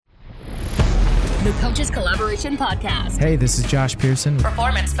The Coaches Collaboration Podcast. Hey, this is Josh Pearson.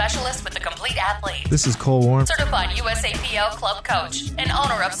 Performance specialist with the Complete Athlete. This is Cole Warren. Certified USAPL club coach and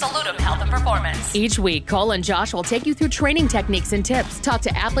owner of Salutum Health and Performance. Each week, Cole and Josh will take you through training techniques and tips, talk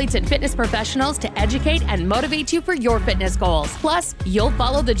to athletes and fitness professionals to educate and motivate you for your fitness goals. Plus, you'll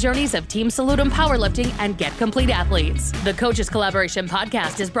follow the journeys of Team Salutum Powerlifting and Get Complete Athletes. The Coaches Collaboration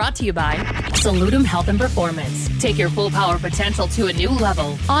Podcast is brought to you by Salutum Health and Performance. Take your full power potential to a new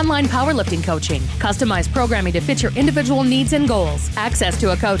level. Online powerlifting coaching. Customized programming to fit your individual needs and goals. Access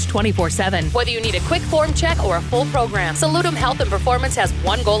to a coach 24/7. Whether you need a quick form check or a full program, Salutum Health and Performance has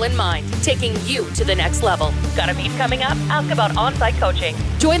one goal in mind, taking you to the next level. Got a meet coming up? Ask about on-site coaching.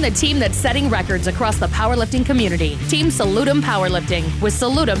 Join the team that's setting records across the powerlifting community. Team Salutum Powerlifting with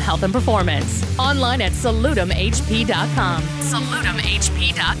Salutum Health and Performance. Online at salutumhp.com.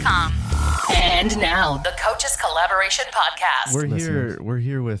 salutumhp.com. And now, the Coaches Collaboration Podcast. We're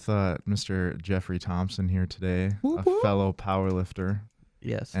here with Mr. Jeffrey Thompson here today, a fellow powerlifter.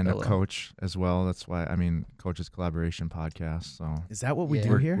 Yes, and a coach as well. That's why, Coaches Collaboration Podcast. So is that what we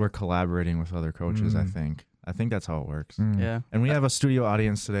do here? We're collaborating with other coaches, I think. I think that's how it works. Yeah. And we have a studio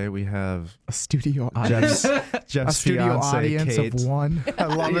audience today. We have a studio audience. Jeff's a studio audience Kate. of one. I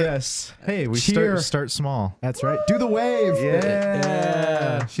love it. Yes. Hey, we Cheer. start small. That's right. Do the wave.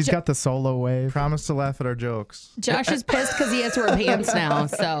 Yeah. She's got the solo wave. Promise to laugh at our jokes. Josh is pissed because he has to wear pants now.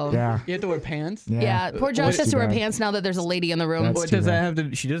 So yeah. You have to wear pants? Yeah, poor Josh has to wear pants now that there's a lady in the room. What does that have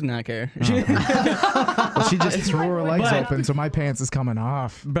to? She does not care. Well, she just threw her legs open, so my pants is coming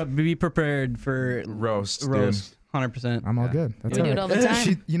off. But be prepared for roast. 100%. I'm all good. That's We do it all the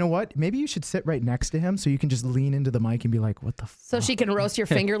time. You know what? Maybe you should sit right next to him so you can just lean into the mic and be like, "What the?" So she can roast your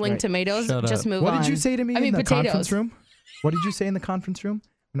fingerling tomatoes. Shut Just up. move What on. did you say to me in the potatoes. conference room? What did you say in the conference room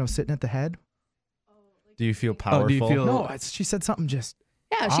when I was sitting at the head? Do you feel powerful? do you feel? No, she said something just.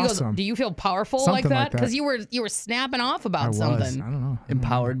 Yeah, she awesome. goes, "Do you feel powerful Something like like that?" that. Because you were snapping off I about was. something. I don't know.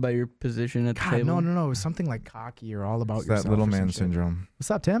 Empowered by your position at the God, table? no. It was something like cocky or all about It's yourself. that little or some man shit. syndrome.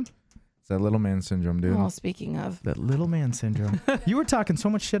 What's up, Tim? It's that little man syndrome, dude. Well, speaking of, That little man syndrome. You were talking so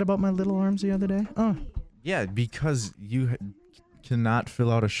much shit about my little arms the other day. Oh, Yeah, because you cannot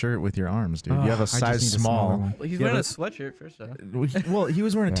fill out a shirt with your arms, dude. You have I a just size need a smaller small. one. Well, he's You wearing a have sweatshirt first off. Well, he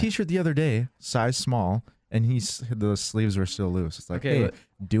was wearing a Yeah. T-shirt the other day, size small, and the sleeves were still loose. It's like, Okay, hey,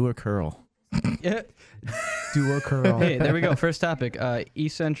 but- do a curl. Yeah. do a curl. Hey, there we go. First topic.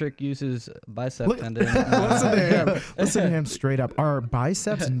 Eccentric uses bicep Look- tendon. Listen to him. Listen to him straight up. Are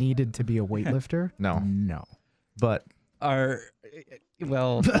biceps needed to be a weightlifter? No. No. But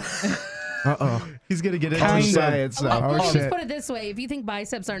Well, Uh-oh. he's gonna get into Kind of. science now. Oh, let me shit. just put it this way: if you think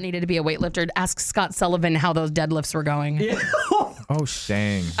biceps aren't needed to be a weightlifter, ask Scott Sullivan how those deadlifts were going. Oh, shit.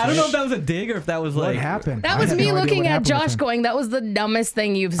 Dang. I don't know if that was a dig or if that was What like. happened? That I was had me no idea looking what at happened with Josh him. going, "That was the dumbest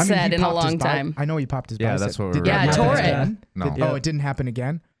thing you've I mean, said he in a popped his long time." I know he popped his Yeah, bicep. that's what Did we're that Yeah, happen tore it. again? No. Oh, it didn't happen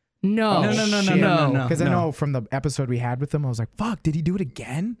again? No, No. Because I know from the episode we had with him, I was like, fuck, did he do it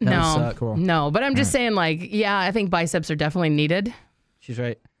again? That would No, suck. Cool. no. But I'm just saying, like, yeah, I think biceps are definitely needed. She's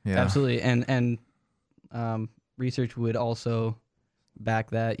right. Yeah. Absolutely. And research would also back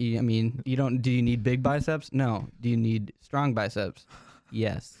that. Do you need big biceps? No. Do you need strong biceps?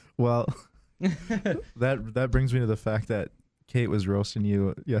 Yes. Well, that brings me to the fact that Kate was roasting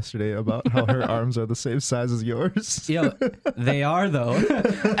you yesterday about how her arms are the same size as yours. Yeah, they are though.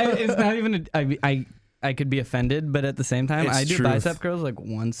 It's not even. I could be offended, but at the same time, It's I do truth. bicep curls like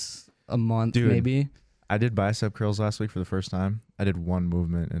once a month, Dude. maybe. I did bicep curls last week for the first time. I did one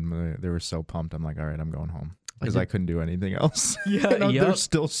movement, and they were so pumped. I'm like, all right, I'm going home. Because I couldn't do anything else. Yeah, And they're yup.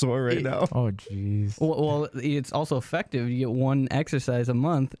 still sore right now. Oh, jeez. Well, it's also effective. You get one exercise a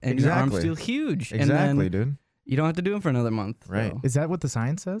month, and your arms Exactly. feel huge. Exactly, and then dude. You don't have to do them for another month. Right. So. Is that what the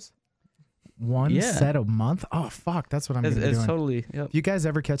science says? One Yeah. set a month? Oh, fuck. That's what I'm going to be It's doing. totally. Yep. If you guys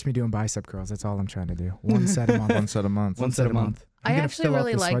ever catch me doing bicep curls, that's all I'm trying to do. One set a month. One set a month. One set a month. I'm I gonna actually fill out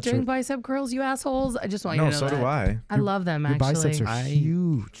really this like doing sweatshirt. bicep curls, you assholes. I just want you No, to know so that. do I. I love them, Your actually. biceps are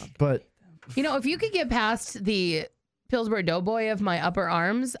huge. But You know, if you could get past the Pillsbury Doughboy of my upper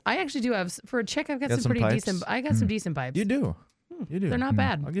arms, I actually do have, for a chick, I've got Got some some pretty pipes? decent, I got some decent pipes. you do. You do. They're not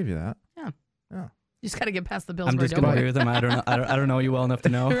bad. I'll give you that. You just got to get past the I'm Pillsbury just gonna Doughboy. agree with him. I don't know. I don't know you well enough to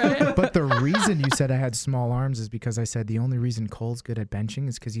know. Right? But the reason you said I had small arms is because I said the only reason Cole's good at benching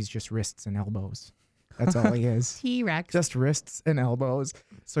is because he's just wrists and elbows. That's all he is. T-Rex. Just wrists and elbows.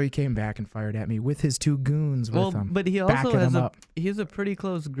 So he came back and fired at me with his two goons with Well, him. but he also backing has him up. he has a pretty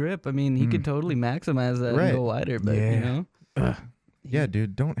close grip. I mean, he could totally maximize that Right. and go wider. But Yeah. you know, Yeah,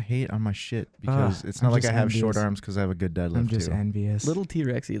 dude, don't hate on my shit because it's not I'm like I just have short envious. arms because I have a good deadlift I'm just too. envious. Little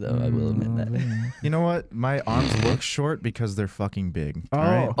T-Rexy though, I will admit that. You know what? My arms look short because they're fucking big. Oh, all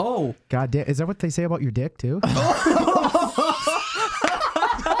right? Oh, God damn. Is that what they say about your dick, too?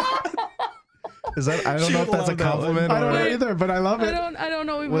 Is that? I don't know if that's a compliment. I don't know or either, but I love it. I don't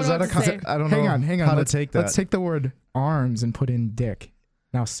know even Was what that a to say. I don't know. Hang on. How Let's to take that? Let's take the word arms and put in dick.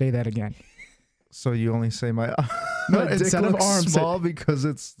 Now say that again. So you only say my No, dick instead of looks arms, small because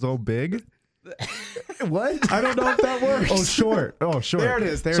it's so big. What? I don't know if that works. Oh, short. Oh, short. There it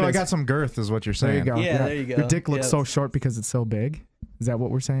is. There so it I is. got some girth, is what you're There saying. you go. Yeah, there you go. Your dick looks Yeah. so short because it's so big. Is that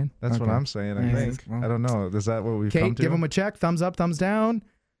what we're saying? That's what Okay. I'm saying. I Yeah, think. well. I don't know. Is that what we've come Kate, to? give him a check. Thumbs up, thumbs down.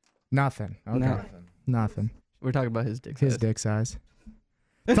 Nothing. Okay. No. Nothing. we're talking about his dick. His size. dick size.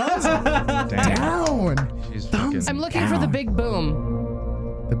 Thumbs Damn. down. She's Thumbs fucking. I'm looking for the down. big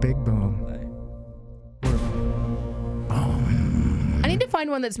boom. The big boom. I need to find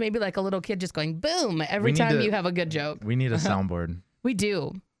one that's maybe like a little kid just going boom every We need time to- you have a good joke. We need a soundboard. We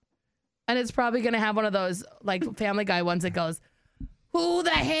do. And it's probably going to have one of those like Family Guy ones that goes, who the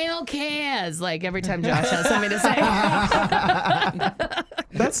hell cares? Like every time Josh has something to say.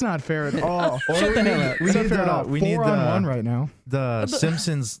 That's not fair at all. Shut the hell up. It's not fair at all. we need 4 on 1 right now. The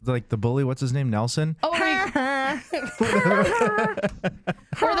Simpsons, like the bully. What's his name? Nelson. Oh,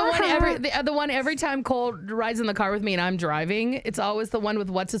 or the one every time Cole rides in the car with me and I'm driving, it's always the one with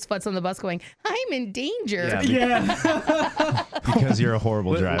what's his futz on the bus going, I'm in danger. Yeah, because you're a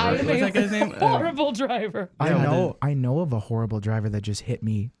horrible driver. I'm What's that guy's name? horrible driver. I know of a horrible driver that just hit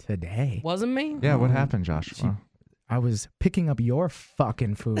me today. Wasn't me? Yeah, what happened, Joshua? I was picking up your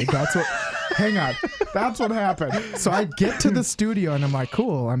fucking food. That's what. Hang on. That's what happened. So I get to the studio and I'm like,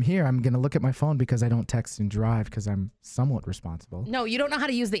 cool, I'm here. I'm going to look at my phone because I don't text and drive because I'm somewhat responsible. No, you don't know how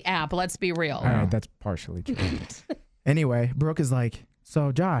to use the app. Let's be real. All right, that's partially true. Anyway, Brooke is like,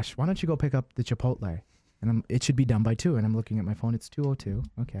 so Josh, why don't you go pick up the Chipotle? And it should be done by 2. And I'm looking at my phone. It's 2:02.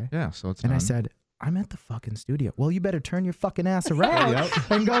 Okay. Yeah, so it's. And I done. said, I'm at the fucking studio. Well, you better turn your fucking ass around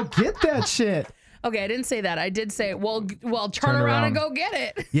and go get that shit. Okay, I didn't say that. I did say, well, turn around and go get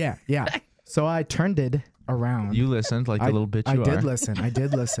it. Yeah, yeah. So I turned it around. You listened like the little bitch I you did are. listen. I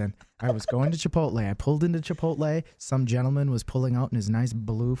did listen. I was going to Chipotle. I pulled into Chipotle. Some gentleman was pulling out in his nice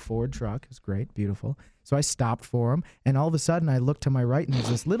blue Ford truck. It was great, beautiful. So I stopped for him, and all of a sudden I looked to my right, and there's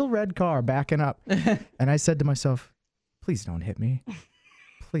this little red car backing up. And I said to myself, please don't hit me.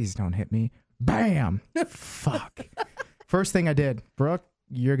 Please don't hit me. Bam! Fuck. First thing I did, Brooke,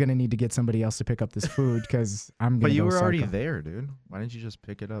 you're going to need to get somebody else to pick up this food because I'm going to But you go were already psycho. there, dude. Why didn't you just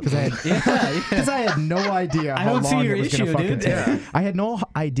pick it up? Because I had no idea how don't see long your it was going to issue, fucking dude. take. Yeah. I had no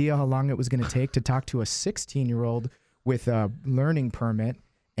idea how long it was going to take to talk to a 16-year-old with a learning permit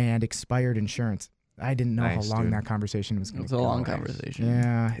and expired insurance. I didn't know Nice, how long dude. that conversation was going It's to a go. long conversation.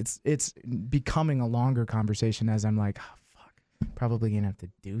 Yeah, it's becoming a longer conversation as I'm like, oh, fuck, probably going to have to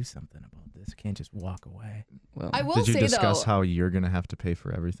do something about this. I can't just walk away. Well, I will Did you say discuss though, how you're gonna have to pay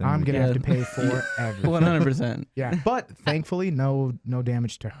for everything? I'm going to have Yeah. to pay for everything. 100%. Yeah, but thankfully, no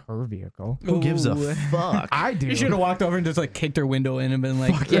damage to her vehicle. Who gives a Ooh. fuck? I do. You should have walked over and just like kicked her window in and been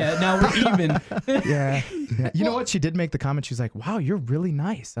like, yeah, now we're even. Yeah. You know what? She did make the comment. She's like, wow, you're really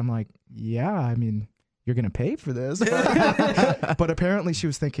nice. I'm like, yeah, I mean, you're going to pay for this. But apparently she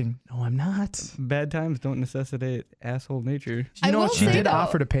was thinking, no, I'm not. Bad times don't necessitate asshole nature. You I know what? will She say, did though-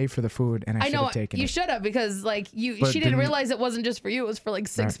 offer to pay for the food, and I I should know have taken you it. should have because like But she didn't didn't- realize it wasn't just for you. It was for like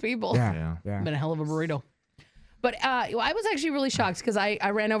 6 Right. people. Yeah. Yeah. Been a hell of a burrito. But I was actually really shocked because I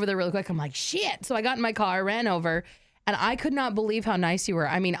ran over there really quick. I'm like, shit. So I got in my car, ran over, and I could not believe how nice you were.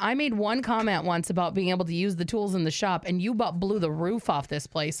 I mean, I made one comment once about being able to use the tools in the shop, and you about blew the roof off this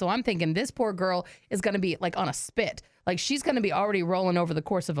place. So I'm thinking this poor girl is going to be like on a spit. Like she's going to be already rolling over the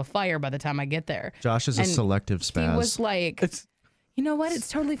course of a fire by the time I get there. Josh is a And selective He spaz. was like, you know what? It's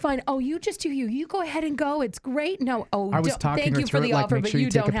totally fine. Oh, you just do you. You go ahead and go. It's great. No, I was talking thank her you for through the it, like, offer, make but sure you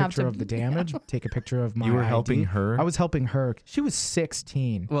take don't a have picture to. of the damage, take a picture of my You were ID. helping her? I was helping her. She was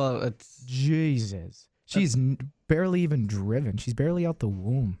 16. Well, it's Jesus. She's barely even driven. She's barely out the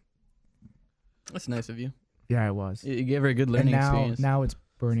womb. that's nice of you. Yeah, it was. You gave her a good And learning now experience. it's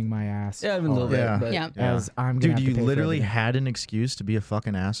burning my ass. Yeah, even a little Yeah. bit. But Yeah. As I'm gonna Dude, have to you pay for literally everything. had an excuse to be a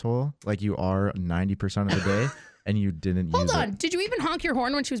fucking asshole, like you are 90% of the day, and you didn't Hold use on. it. Did you even honk your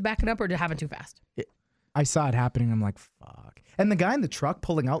horn when she was backing up, or did it happen too fast? I saw it happening. I'm like, fuck. And the guy in the truck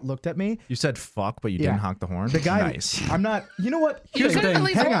pulling out looked at me. You said fuck, but you Yeah. didn't honk the horn. The guy, nice. I'm not. You know what? You Here's could have at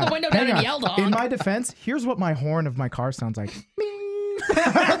least hang rolled on, the window down hang and on. yelled In honk. my defense, here's what my horn of my car sounds like.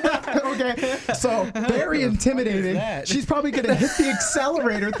 Okay, so very intimidating. She's probably gonna hit the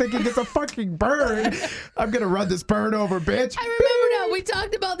accelerator thinking it's a fucking bird. I'm gonna run this bird over, bitch. I remember we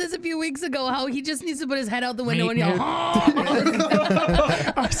talked about this a few weeks ago, how he just needs to put his head out the window and yell,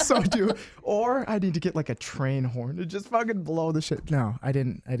 I so do. Or I need to get like a train horn to just fucking blow the shit. No, I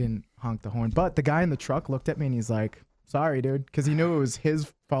didn't honk the horn. But the guy in the truck looked at me and he's like, sorry, dude. Because he knew it was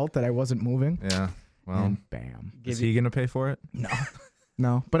his fault that I wasn't moving. Yeah. Well, And bam. is he going to pay for it?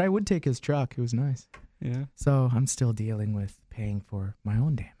 No, but I would take his truck. It was nice. Yeah. So I'm still dealing with paying for my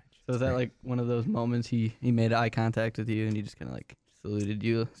own damage. So is that like one of those moments he made eye contact with you and he just kind of like saluted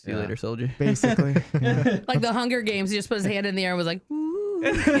you? See you later, soldier. Basically. Yeah. like the Hunger Games, he just put his hand in the air and was like, ooh.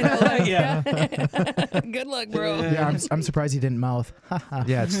 You know, like, Yeah. Good luck, bro. Yeah, I'm surprised he didn't mouth.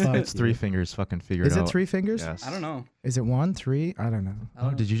 Yeah, Fuck it's 3 you. fingers. Fucking figure it Is out. it 3 fingers? Yes. I don't know. Is it 1, 3? I don't know. Oh,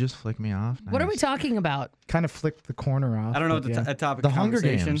 did you just flick me off? What are we Nice. talking about? Kind of flicked the corner off. I don't know but what the yeah. topic The of Hunger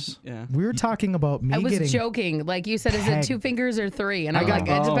conversation. Games. Yeah. We were talking about me I was getting. joking. Like you said, is it pegged. 2 fingers or 3? And I'm I got- like,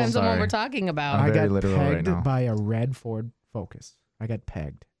 it depends on what sorry. we're talking about. I'm I very got literal right pegged now. by a red Ford Focus. I got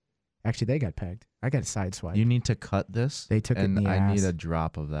pegged. Actually, they got pegged. I got sideswiped. You need to cut this. They took it in and the I need ass. a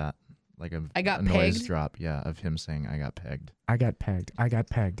drop of that. Like I got a noise pegged? drop. Yeah, of him saying I got pegged. I got pegged. I got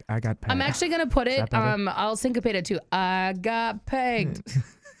pegged. I got pegged. I'm actually going to put Is it, that better? I'll syncopate it too. I got pegged.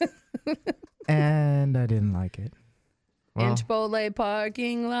 And I didn't like it. In Well, Chipotle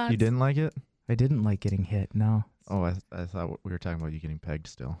parking lot. you didn't like it? I didn't like getting hit. No. Oh, I thought we were talking about you getting pegged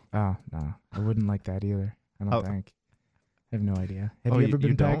still. Oh, no. I wouldn't like that either. I don't Oh. think. I have no idea. Have Oh, you you- ever been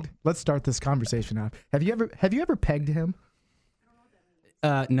you don't? pegged? Let's start this conversation off. Have you ever pegged him?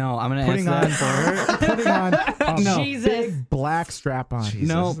 No, I'm gonna Putting answer on that for her. putting on a No. Jesus. big black strap on. Jesus.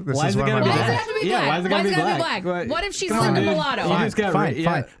 No, This why is is it why gonna my be Why mom- does it have to be Yeah, black? why is it gonna be black? What? What if she's Come on, Linda dude. Mulatto? You Fine, just got fine,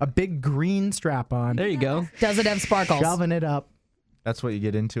 yeah. fine. A big green strap on. There you go. Does it have sparkles? Shoving it up. That's what you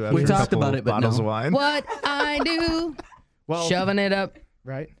get into after We a talked couple about it, but bottles no. of wine. What I do, Well, shoving it up.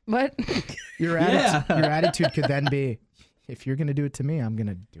 right? What? Your attitude could then be, if you're gonna do it to me, I'm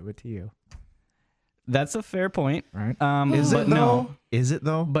gonna do it to you. That's a fair point. Right? Is but it no. though? Is it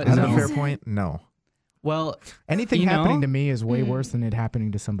though? But is no. it a fair point? No. Well, Anything you happening know? to me is way worse than it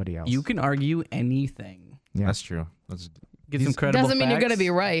happening to somebody else. you can argue anything. Yeah. That's true. That's Get some credible Doesn't mean you're facts. going to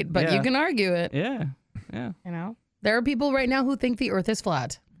be right, but Yeah. you can argue it. Yeah. Yeah. You know, there are people right now who think the Earth is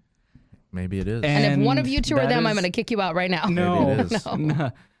flat, maybe it is. and if one of you two are that them, I'm is- going to kick you out right now. No, Maybe it is. No.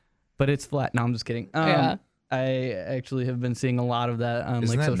 no. But it's flat. No, I'm just kidding. Yeah. I actually have been seeing a lot of that on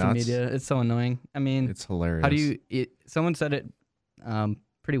Isn't like that social nuts? media. It's so annoying. I mean, It's hilarious. how do you? Someone said it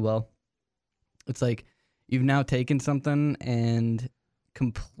pretty well. It's like you've now taken something and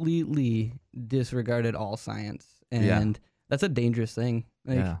completely disregarded all science, and Yeah. that's a dangerous thing.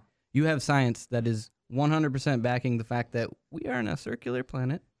 Like Yeah. you have science that is 100% backing the fact that we are on a circular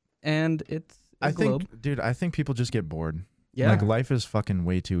planet, and it's a I globe. think, dude, I think people just get bored. Yeah. Like life is fucking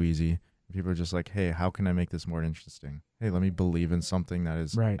way too easy. People are just like, hey, how can I make this more interesting? Hey, let me believe in something that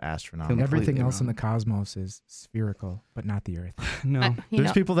is Right. astronomical. Everything completely else in wrong. the cosmos is spherical, but not the Earth. no. You There's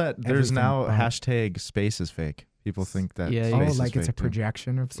know, people that there's Everything now about- hashtag space is fake. People think that Yeah, space yeah. Oh, is like it's a fake, too.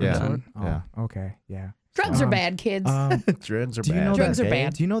 projection of some Yeah. sort? Oh, Yeah. okay, yeah. drugs are Um, bad, kids. Drugs are Do you bad. know Drugs that, are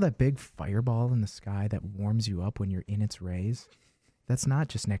bad. Do you know that big fireball in the sky that warms you up when you're in its rays? That's not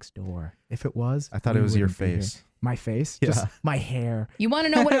just next door. If it was, I thought we it was your wouldn't be here. face. My face? Yeah. Just my hair. You want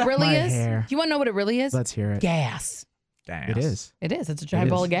to know what it really My is? hair. You want to know what it really is? Let's hear it. Gas. It is. It is. It's a giant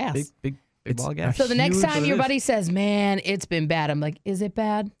It ball is. of gas. Big It's ball of a gas. So the next huge- time your buddy says, "Man, it's been bad," I'm like, "Is it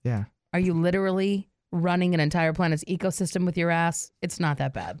bad? Yeah. Are you literally running an entire planet's ecosystem with your ass? It's not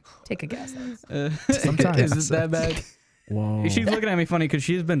that bad. Take a guess." Sometimes. Is it that bad? Whoa. She's looking at me funny because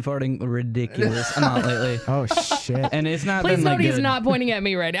she's been farting a ridiculous amount lately, Oh shit. and it's not Please been note like he's good. not pointing at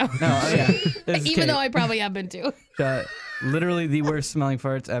me right now. No, yeah. This is Even though Kate. I probably have been too. Literally the worst smelling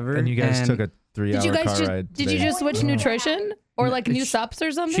farts ever. And you guys took a 3-hour Did you guys car just ride. did you today. just switch nutrition or like new She- sups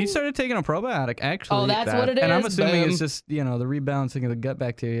or something? She started taking a probiotic, actually. Oh, that's what it is. And I'm assuming Boom. it's just, the rebalancing of the gut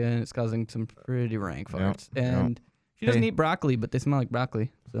bacteria, and it's causing some pretty rank Yep, farts. yep. And she doesn't Hey. eat broccoli, but they smell like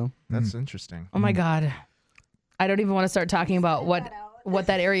broccoli. So That's interesting. Oh my god. I don't even want to start talking about what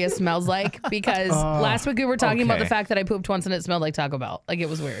that area smells like because last week we were talking about the okay. fact that I pooped once and it smelled like Taco Bell. Like it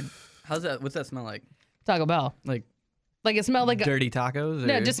was weird. how's that? What's that smell like? Taco Bell. Like Like it smelled like dirty tacos?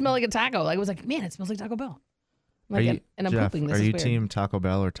 no, or- it just smelled like a taco. Like it was like, man, it smells like Taco Bell. Are Like, you, and I'm Jeff, pooping. This are is you weird. team Taco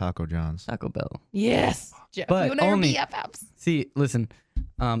Bell or Taco John's? Taco Bell. Yes, Jeff. But you and I are only- BFFs. See, listen.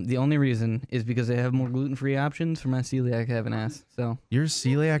 The only reason is because they have more gluten-free options for my celiac having ass. So You're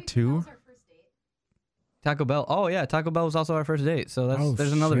celiac too? Taco Bell. Oh yeah, Taco Bell was also our first date. So Oh,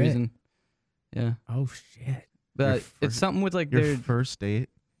 there's another shit. reason. Yeah, Oh shit. but Your it's first- something with like Your their first date?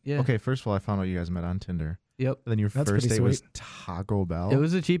 yeah. Okay, first of all, I found out you guys met on Tinder. Yep. And then your That's first pretty date was sweet. Taco Bell. It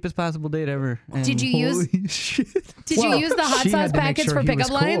was the cheapest possible date ever. and- Did you use Holy shit. you use the hot She sauce had to make packets sure for he was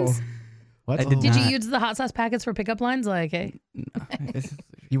pickup cool. lines? What? I did Did you not. use the hot sauce packets for pickup lines? Like, hey,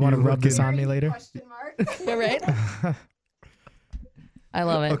 You want to You rub this looking- on me later? you're right. I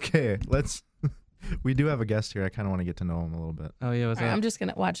love it. Okay, let's. We do have a guest here. I kind of want to get to know him a little bit. Oh yeah, what's All right, up? I'm just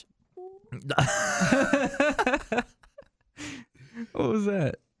gonna watch. What was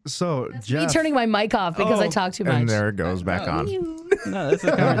that? So, Me Jeff. turning my mic off because I Oh, talk too much. And there it goes back on. No,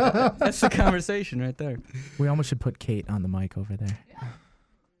 that's the conversation right there. We almost should put Kate on the mic over there.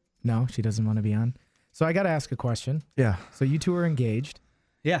 No, she doesn't want to be on. So I got to ask a question. Yeah. So you two are engaged.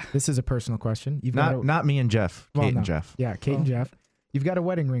 Yeah. This is a personal question. You've got Not not me and Jeff. Well, Kate no. and Jeff. Yeah, Kate and Jeff. You've got a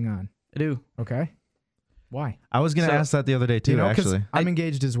wedding ring on. I do. Okay. Why? I was gonna So- ask that the other day too. 'cause Actually, I'm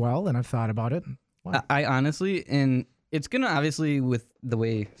engaged as well, and I've thought about it. Why? I honestly, and it's gonna obviously with the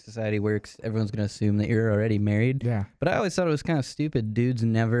way society works, everyone's gonna assume that you're already married. Yeah. But I always thought it was kind of stupid. Dudes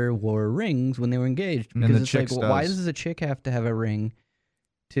never wore rings when they were engaged And because the it's like, chicks well, why does. does a chick have to have a ring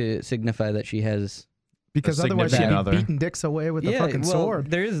to signify that she has? Because A otherwise she'd be significant other. beating dicks away with a fucking well, sword.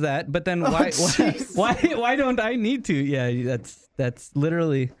 there is that. But then why don't I need to? Yeah, that's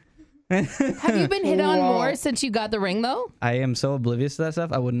literally. Have you been hit on more since you got the ring though? I am so oblivious to that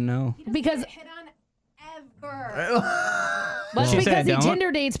stuff. I wouldn't know. Because hit on ever. well, She said because he don't.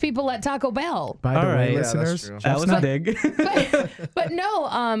 Tinder dates people at Taco Bell. By the All way, right. Yeah, that's listeners, true. That Jeff's was not- a dig. But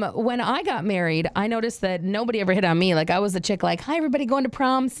no, when I got married, I noticed that nobody ever hit on me. Like I was the chick like, hi, everybody going to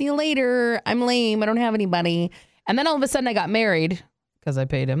prom. See you later. I'm lame. I don't have anybody. And then all of a sudden I got married because I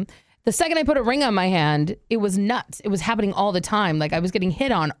paid him. The second I put a ring on my hand, it was nuts. It was happening all the time. Like I was getting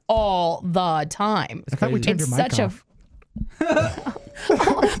hit on all the time. I thought we turned It's your mic such a- off.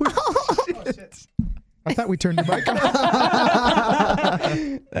 I thought we turned your mic off.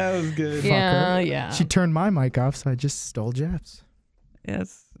 That was good. Yeah, yeah. She turned my mic off, so I just stole Jeff's.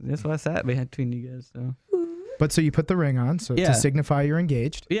 Yes, that's what I sat between you guys. So But so you put the ring on, so Yeah. to signify you're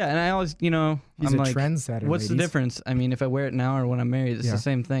engaged. yeah, and I always, He's I'm a like, trendsetter. what's the ladies. difference? I mean, if I wear it now or when I'm married, it's Yeah. the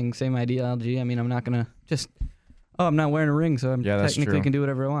same thing, same ideology. I mean, I'm not gonna just, I'm not wearing a ring, so I'm Yeah, that's technically true. can do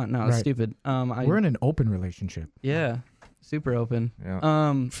whatever I want. No, it's Right. stupid. We're in an open relationship. Yeah, super open.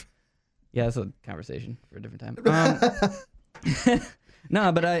 Yeah. Yeah, it's a conversation for a different time.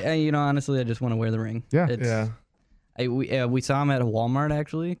 No, but I honestly, I just want to wear the ring. Yeah. It's, we saw him at a Walmart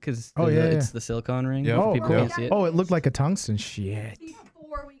actually because Oh, yeah, it's the silicone ring. Yep. if Oh, people cool. can't see it. Oh, it looked like a tungsten. Shit.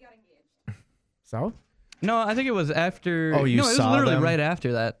 Before we got engaged. So? No, I think it was after. Oh, you no, it was saw literally them? right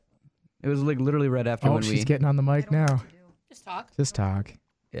after that. It was like literally right after Oh, when she's we. getting on the mic now. Just talk. Just talk.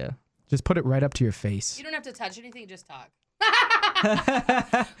 Yeah. Just put it right up to your face. You don't have to touch anything, just talk.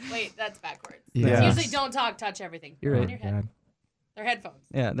 Wait, that's backwards. Yeah. Usually don't talk, touch everything. You're Oh, right. On your head. God. They're headphones.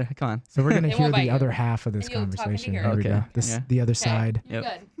 Yeah, come on. So we're gonna They hear won't bite the you. other half of this And you'll talk into conversation. here. Here we Okay. go. Yeah. The other Okay, side. You're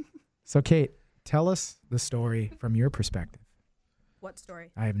Yep. good. So Kate, tell us the story from your perspective. What story?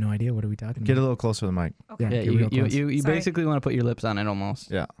 I have no idea. What are we talking Get a about? little closer to the mic. Okay. Yeah, Yeah, get you real close. you Sorry. basically want to put your lips on it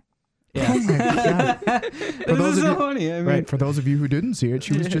almost. Yeah. Yeah. Oh my God. This those is of so you- funny. I mean, Right. For those of you who didn't see it,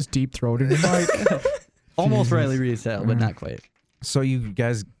 she was just deep throating the mic. almost Jesus. Riley Reid style, but not quite. So you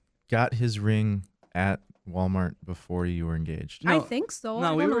guys got his ring at Walmart before you were engaged. I No, think so.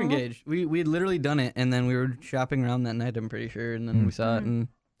 No, I we don't were know. engaged. We had literally done it, and then we were shopping around that night. I'm pretty sure, and then we saw it, and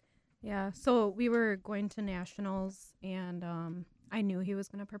Yeah. So we were going to nationals, and I knew he was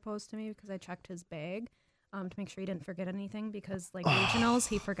going to propose to me because I checked his bag to make sure he didn't forget anything because like regionals,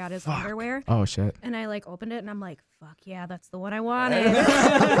 he forgot his underwear. Oh shit. And I like opened it and I'm like, fuck yeah, that's the one I wanted.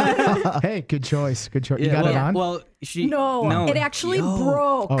 Hey, good choice. Good choice. You yeah, got well, it on? well, she no, it actually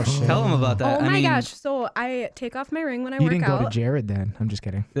broke. Oh shit. Tell him about that. Oh I my mean, gosh. So I take off my ring when I You work didn't go out. to Jared then. I'm just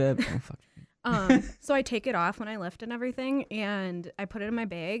kidding. oh, fuck. So I take it off when I lift and everything, and I put it in my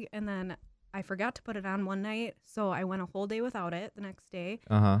bag, and then I forgot to put it on one night, so I went a whole day without it the next day.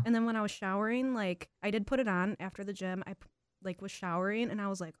 And then when I was showering, like I did put it on after the gym. I like was showering, and I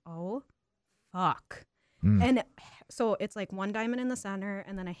was like, oh, fuck. And so it's like one diamond in the center,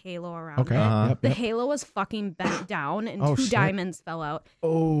 and then a halo around Okay. it. Yep, The yep. halo was fucking bent down, and Oh, two shit. diamonds fell out.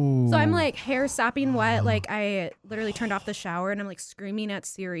 Oh. So I'm like hair sopping wet. Like I literally turned off the shower and I'm like screaming at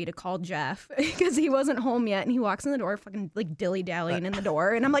Siri to call Jeff because he wasn't home yet. And he walks in the door, fucking like dilly dallying in the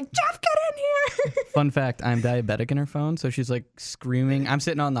door. And I'm like, Jeff, get in here. Fun fact: I'm diabetic in her phone, so she's like screaming. I'm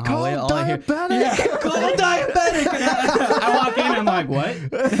sitting out in the hallway. Call All I hear, diabetic. yeah, call diabetic. And I walk in, I'm like, what?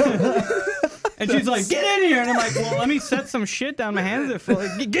 And she's like, get in here. And I'm like, well, let me set some shit down. My hands are full.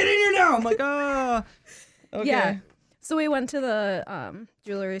 Like, get in here now. I'm like, oh, okay. Yeah. So we went to the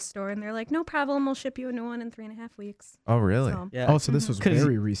jewelry store, and they're like, "No problem, we'll ship you a new one in 3.5 weeks." Oh, really? So, Yeah. Oh, so this was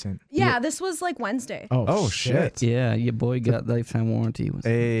very recent. yeah, this was like Wednesday. Oh, shit. Yeah, your boy got lifetime warranty.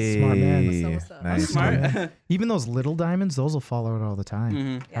 Hey, Smart man. So what's up? Nice. Smart. Even those little diamonds, those will fall out all the time.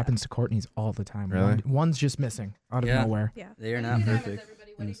 Mhm. Happens to Courtney's all the time. Really? One's just missing out of Yeah. nowhere. Yeah. They are not perfect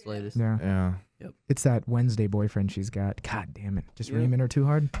in the slightest. Yeah. Yeah. It's that Wednesday boyfriend she's got. God damn it. Just Yeah. reaming her too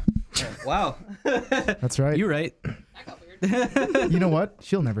hard. Wow. That's right. You're right. You know what?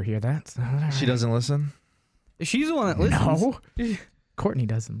 She'll never hear that. So She doesn't listen. She's the one that listens. No. Courtney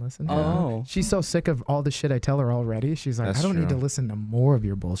doesn't listen. Oh. She's so sick of all the shit I tell her already. She's like, That's I don't need to true. listen to more of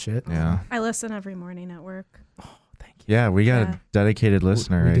your bullshit. Yeah. I listen every morning at work. Thank you. Yeah, we got Yeah. a dedicated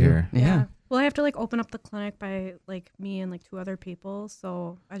listener we right do. here. Yeah. Well, I have to like open up the clinic by like me and like 2 other people,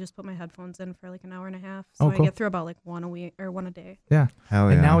 so I just put my headphones in for like an hour and a half, so Oh, cool. I get through about like one a week or one a day. Yeah. Hell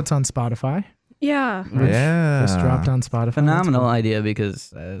yeah. And now it's on Spotify. Yeah. yeah. Just dropped on Spotify. That's Phenomenal cool. idea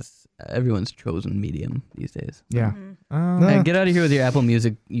because everyone's chosen medium these days. Yeah. Mhm. Hey, get out of here with your Apple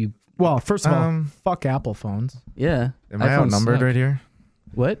Music. You Well, first of all, Um, fuck Apple phones. yeah. am I iPhones outnumbered suck. right here?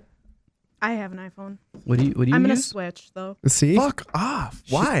 What? I have an iPhone. What do you I'm gonna use? switch though. See? Fuck off.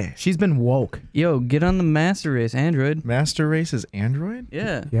 Why? She's been woke. Yo, get on the master race, Android. Master Race is Android?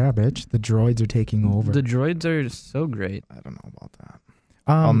 Yeah. Yeah, bitch. The droids are taking over. The droids are so great. I don't know about that.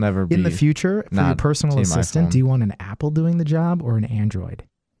 Um, I'll never be in the future, for your not personal Team assistant, iPhone. do you want an Apple doing the job or an Android?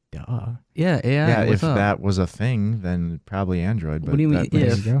 Duh. Yeah, AI. Yeah, what's if up? that was a thing, then probably Android. But What do you mean, that- There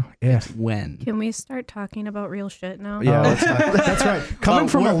If. you go. If. When? Can we start talking about real shit now? Yeah, let's not- That's right. Coming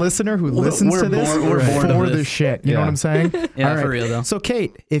from a listener who listens we're to this, bored- we're bored of for this. the shit. You know Yeah. what I'm saying? Yeah, All for right. real though. So,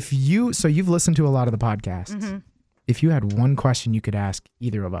 Kate, you've listened to a lot of the podcasts. Mm-hmm. If you had one question you could ask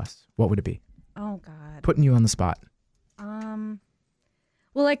either of us, what would it be? Oh God. Putting you on the spot.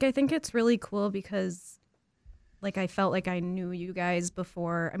 Well, like I think it's really cool because, like, I felt like I knew you guys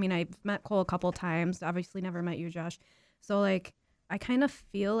before. I mean, I've met Cole a couple times. Obviously, never met you, Josh. So, like, I kind of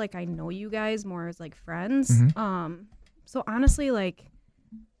feel like I know you guys more as like friends. Mhm. So honestly, like,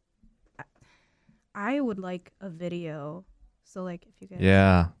 I would like a video. So, like, if you guys,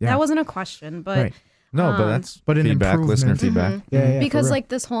 yeah. Yeah. that wasn't a question, but Right. No, but Um, that's But an feedback, listener improvement. feedback. Mhm. Yeah, for because real. like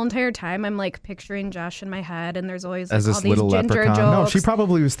this whole entire time, I'm like picturing Josh in my head, and there's always like, As this all these little ginger leprechaun? jokes. No, she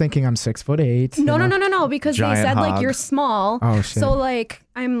probably was thinking I'm 6'8". No, you no, know? no, no, no, because they Giant said like hog. you're small. Oh, shit. So like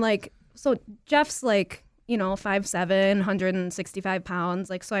I'm like, so Jeff's like, 5'7", 165 pounds.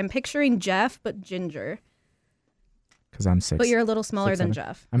 Like, so I'm picturing Jeff but ginger. Because I'm 6. But you're a little smaller than 6'7".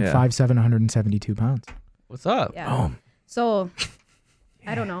 Jeff. I'm Yeah. 5'7", 172 pounds. What's up? Yeah. Oh. So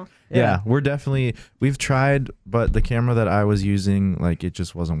I don't know. Yeah, we've tried, but the camera that I was using, like, it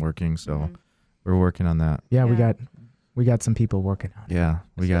just wasn't working. So Mhm. we're working on that. Yeah, Yeah. we got some people working on it. Yeah,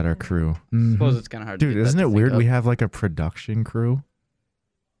 we got our crew. Mhm. Suppose it's kind of hard. to Dude, get that isn't to it sync weird? up. We have like a production crew.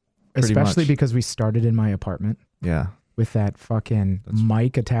 pretty Especially much. because we started in my apartment Yeah. with that fucking That's-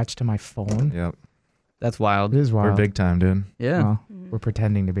 mic attached to my phone. Yep. That's wild. It is wild. We're big time, dude. Yeah. Well, Mhm. we're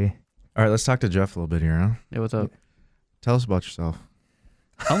pretending to be. All right, let's talk to Jeff a little bit here, huh? Yeah. What's up? Tell us about yourself.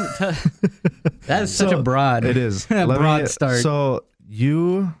 That is such a broad. It is. Broad start. So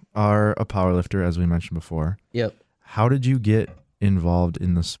you are a powerlifter, as we mentioned before. Yep. How did you get involved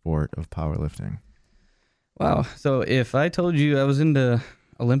in the sport of powerlifting? Wow. So if I told you I was into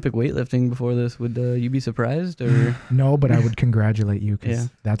Olympic weightlifting before this, would you be surprised or? No, but I would congratulate you because Yeah.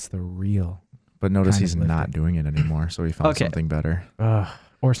 that's the real. But notice Kind he's of not lifting. doing it anymore, so he found Okay. something better.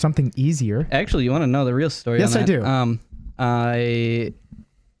 Or something easier. Actually, you want to know the real story? Yes, on I that? do. I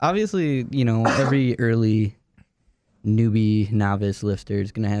obviously, every early newbie novice lifter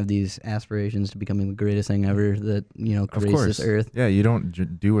is gonna have these aspirations to becoming the greatest thing ever that Of grace course. this earth. Yeah, you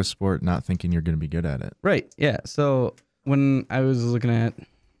don't do a sport not thinking you're going to be good at it. Right. Yeah. So when I was looking at,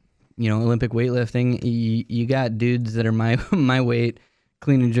 Olympic weightlifting, you got dudes that are my weight,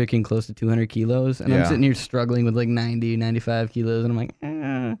 clean and jerking close to 200 kilos, and I'm Yeah. sitting here struggling with like 90, 95 kilos, and I'm like,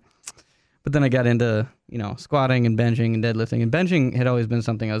 eh. But then I got into, squatting and benching and deadlifting, and benching had always been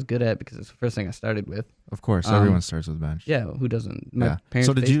something I was good at because it's the first thing I started with. Of course, Um, everyone starts with bench. Yeah, who doesn't? My Yeah. parents.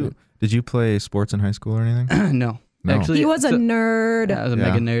 So did you play sports in high school or anything? No. No. Actually, He was a so- nerd. Yeah, I was a Yeah.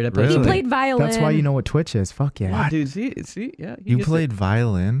 mega nerd. I played Really? He played violin. That's why you know what Twitch is. Fuck yeah. Yeah, dude. See, yeah. You gets it. played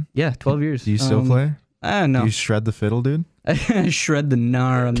violin? Yeah, 12 years. Do you still play? No. Do you shred the fiddle, dude? I shred the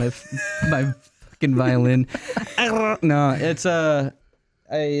gnar on my fucking violin. No, it's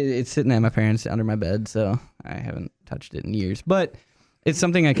it's sitting at my parents' under my bed, so I haven't touched it in years. But it's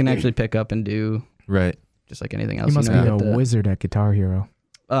something I can actually pick up and do, Right. just like anything else. You must you know, be you a have to- wizard at Guitar Hero.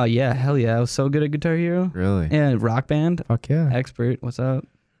 Yeah, hell yeah! I was so good at Guitar Hero. Really? Yeah, Rock Band Fuck yeah. expert. What's up?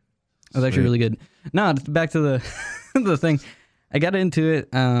 It was actually really good. No, back to the the thing. I got into it.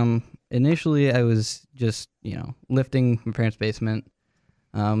 Initially, I was just, lifting my parents' basement.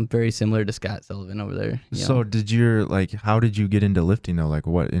 Very similar to Scott Sullivan over there. So how did you get into lifting though? Like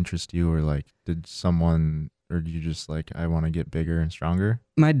what interested you, or like did someone, or did you just like, I want to get bigger and stronger?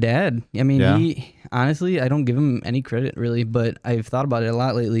 My dad. I mean, he, honestly, I don't give him any credit really, but I've thought about it a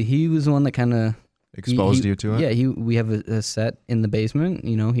lot lately. He was the one that kind of exposed you to it? Yeah, we have a set in the basement.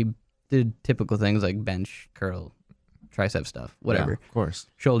 He did typical things like bench, curl, tricep stuff, whatever. Yeah, of course.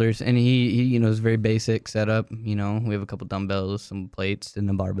 Shoulders. And he is very basic setup. We have a couple dumbbells, some plates, and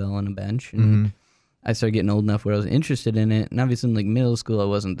a barbell and a bench. And I started getting old enough where I was interested in it. And obviously in like middle school, I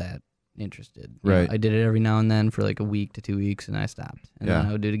wasn't that interested. Right. I did it every now and then for like a week to 2 weeks, and I stopped. And then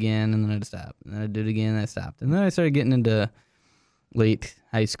I would do it again, and then I'd stop. And then I'd do it again, and I stopped. And then I started getting into late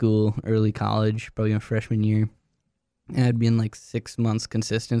high school, early college, probably my freshman year. And I'd be in like 6 months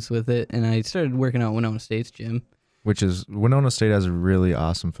consistent with it. And I started working out at Winona State's gym. Which is, Winona State has a really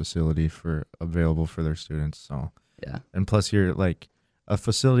awesome facility available for their students. So yeah. And plus you're like a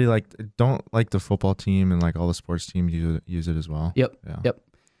facility don't like the football team and like all the sports teams use it as well. Yep. Yeah. Yep.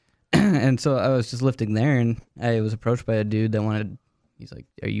 And so I was just lifting there, and I was approached by a dude that he's like,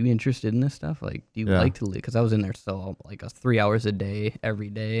 "Are you interested in this stuff? Like, do you like to lift?" Because I was in there so like 3 hours a day, every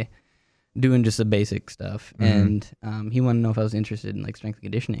day, doing just the basic stuff. And he wanted to know if I was interested in like strength and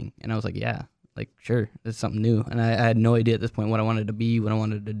conditioning, and I was like, "Yeah." Like, sure, it's something new. And I had no idea at this point what I wanted to be, what I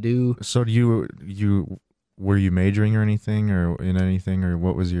wanted to do. So were you majoring or anything, or in anything, or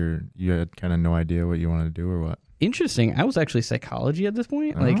what was you had kind of no idea what you wanted to do, or what? Interesting. I was actually psychology at this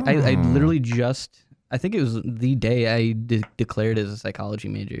point. Like I literally I think it was the day I declared as a psychology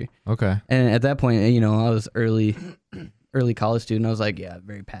major. Okay. And at that point, I was early college student. I was like, yeah, I'm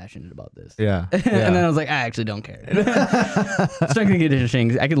very passionate about this. Yeah. And then I was like, I actually don't care. Strength and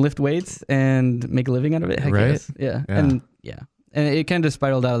conditioning. I can lift weights and make a living out of it. Heck right? Yes. Yeah. And it kind of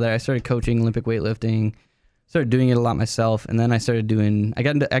spiraled out of there. I started coaching Olympic weightlifting, started doing it a lot myself. And then I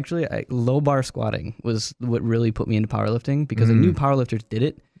got into low bar squatting was what really put me into powerlifting, because I knew powerlifters did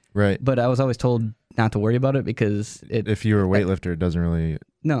it. Right. But I was always told not to worry about it because if you're a weightlifter, it doesn't really...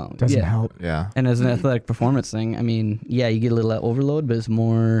 No. Doesn't help. Yeah. And as an athletic performance thing, I mean, yeah, you get a little overload, but it's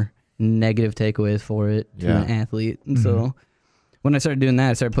more negative takeaways for it to an athlete. And so when I started doing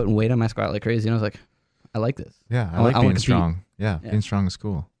that, I started putting weight on my squat like crazy, and I was like, I like this. Yeah, I like being strong. Yeah, being strong is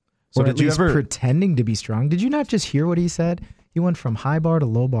cool. So or at least pretending to be strong. Did you not just hear what he said? He went from high bar to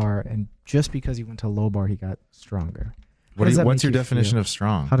low bar, and just because he went to low bar, he got stronger. What's your definition of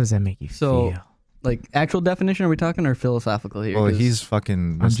strong? How does that make you feel? Like, actual definition, are we talking, or philosophical here? Well, he's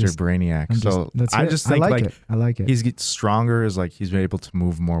fucking Mr. Brainiac. I just think I like it. He's stronger is like he's able to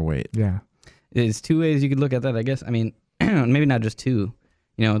move more weight. Yeah. There's two ways you could look at that, I guess. I mean, maybe not just two.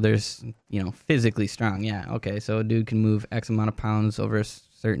 There's, physically strong. Yeah, okay. So a dude can move X amount of pounds over a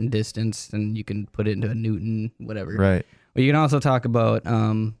certain distance, and you can put it into a Newton, whatever. Right. But you can also talk about,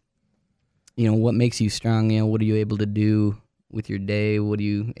 what makes you strong. What are you able to do with your day? What are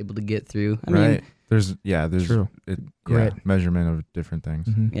you able to get through? I mean, there's true. Measurement of different things.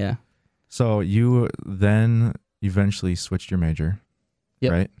 Mm-hmm. Yeah. So you then eventually switched your major,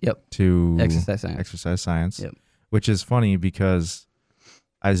 yep. right? Yep. To exercise science. Yep. Which is funny because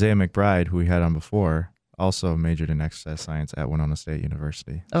Isaiah McBride, who we had on before, also majored in exercise science at Winona State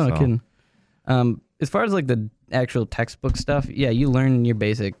University. Oh, no kidding. As far as like the actual textbook stuff, yeah, you learn your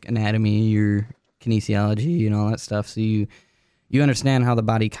basic anatomy, your kinesiology, and all that stuff. So you understand how the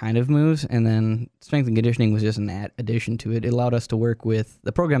body kind of moves, and then strength and conditioning was just an addition to it. It allowed us to work with,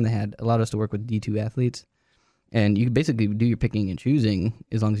 the program they had allowed us to work with D2 athletes, and you could basically do your picking and choosing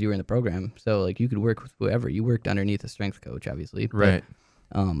as long as you were in the program. So like you could work with whoever. You worked underneath a strength coach, obviously. Right.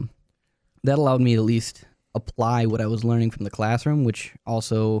 But, that allowed me to at least apply what I was learning from the classroom, which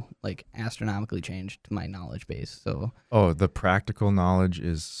also like astronomically changed my knowledge base. So the practical knowledge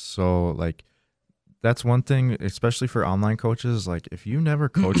is so like, that's one thing, especially for online coaches. Like, if you never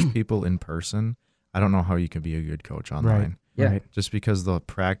coach people in person, I don't know how you can be a good coach online. Right. Yeah. Right. Just because the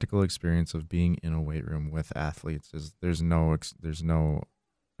practical experience of being in a weight room with athletes is there's no.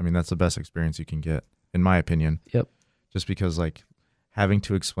 I mean, that's the best experience you can get, in my opinion. Yep. Just because like having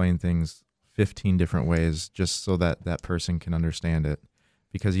to explain things 15 different ways just so that that person can understand it.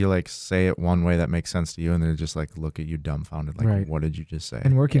 Because you like say it one way that makes sense to you, and they just like look at you dumbfounded, like, What did you just say?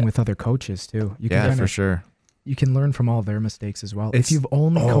 And working with other coaches too. You can for sure. You can learn from all their mistakes as well. If you've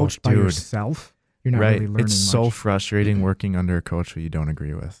only coached by yourself, you're not right. really learning It's much. so frustrating working under a coach who you don't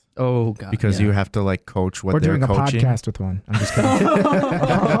agree with. Oh God. Because you have to like coach what We're they're doing a coaching. podcast with one. I'm just kidding.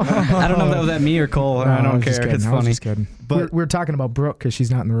 I don't know if that was at me or Cole. No, I don't was just care. kidding. It's I was funny. just kidding. But- We're talking about Brooke because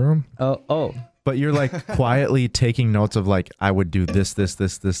she's not in the room. Oh. But you're like quietly taking notes of like, I would do this,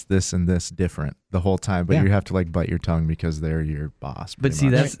 and this different the whole time. But Yeah. you have to like bite your tongue because they're your boss. But pretty see,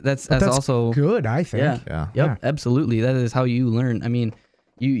 much. that's But that's also good, I think. yeah. yeah. Yep, Yeah. absolutely. That is how you learn. I mean,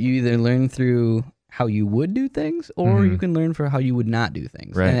 you either learn through how you would do things, or you can learn for how you would not do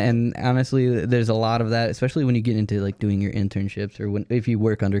things. Right. And honestly, there's a lot of that, especially when you get into like doing your internships or if you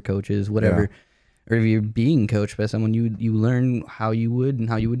work under coaches, whatever. Yeah. Or if you're being coached by someone, you learn how you would and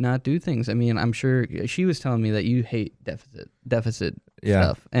how you would not do things. I mean, I'm sure she was telling me that you hate deficit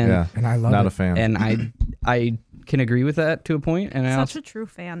stuff, and And I love Not it. a fan. and I can agree with that to a point. And I Such also, a true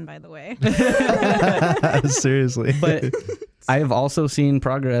fan, by the way. Seriously. but I have also seen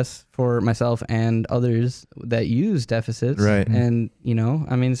progress for myself and others that use deficits. Right. And,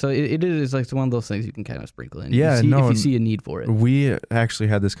 I mean, so it is like one of those things you can kind of sprinkle in. Yeah, if no, you see a need for it. We actually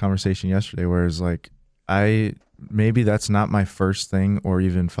had this conversation yesterday where it's like, maybe that's not my first thing or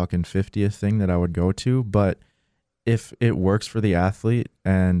even fucking 50th thing that I would go to, but if it works for the athlete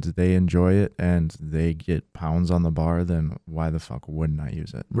and they enjoy it and they get pounds on the bar, then why the fuck wouldn't I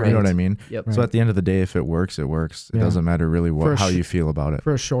use it? You know what I mean? Yep. So at the end of the day, if it works, it works. It Yeah. doesn't matter really For a how you feel about it.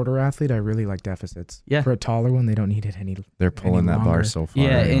 For a shorter athlete, I really like deficits. Yeah. For a taller one, they don't need it any. They're pulling that bar longer. so far. Yeah,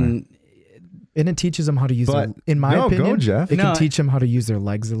 anyway. And it teaches them how to use But- their, in my No, go, opinion, Jeff. it No, can teach them how to use their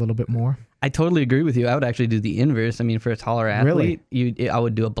legs a little bit more. I totally agree with you. I would actually do the inverse. I mean, for a taller athlete, I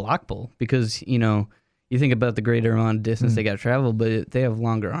would do a block pull because, you think about the greater amount of distance they got to travel, but they have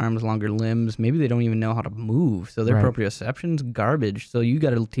longer arms, longer limbs. Maybe they don't even know how to move. So their Right. proprioception's garbage. So you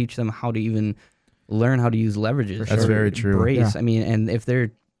got to teach them how to even learn how to use leverages. That's or very true. Brace. Yeah. I mean, and if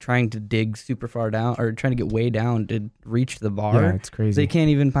they're trying to dig super far down or trying to get way down to reach the bar, Yeah, it's crazy. they can't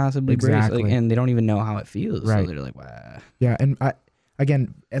even possibly brace. Exactly. And they don't even know how it feels. Right. So they're like, wow. Yeah, and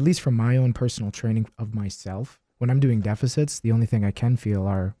again, at least from my own personal training of myself, when I'm doing deficits, the only thing I can feel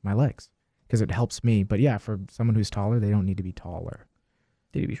are my legs because it helps me. But yeah, for someone who's taller, they don't need to be taller.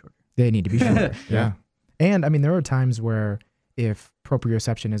 Did he be short? They need to be shorter. Yeah. And I mean, there are times where if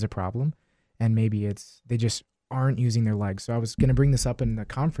proprioception is a problem and maybe they just aren't using their legs. So I was going to bring this up in the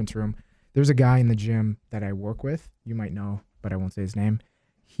conference room. There's a guy in the gym that I work with. You might know, but I won't say his name.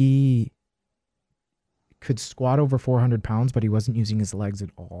 He could squat over 400 pounds, but he wasn't using his legs at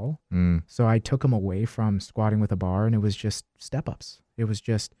all. So I took him away from squatting with a bar, and it was just step-ups. It was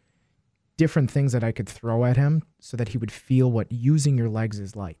just different things that I could throw at him so that he would feel what using your legs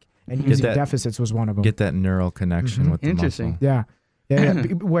is like. And using deficits was one of them. Get that neural connection with the Interesting. muscle. Yeah.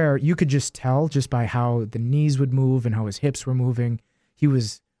 Where you could just tell just by how the knees would move and how his hips were moving. He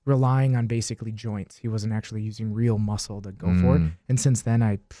was relying on basically joints. He wasn't actually using real muscle to go for it. And since then,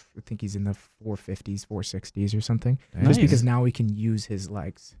 I think he's in the 450s, 460s or something. Nice. Just because now he can use his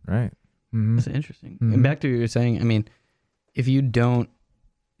legs. Right. That's interesting. And back to what you were saying, I mean, if you don't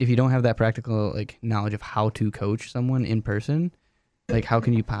have that practical knowledge of how to coach someone in person, how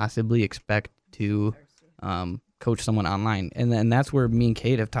can you possibly expect to coach someone online? And then that's where me and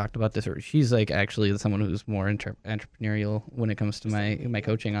Kate have talked about this. She's actually someone who's more entrepreneurial when it comes to my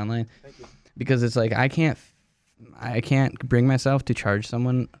coaching online, because it's I can't bring myself to charge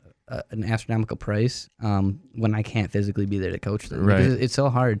someone an astronomical price when I can't physically be there to coach them. Right. Because it's so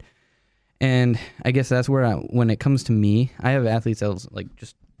hard. And I guess that's where when it comes to me, I have athletes that'll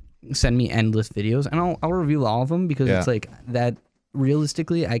just send me endless videos, and I'll review all of them because it's that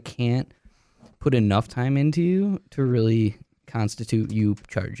realistically I can't put enough time into you to really constitute you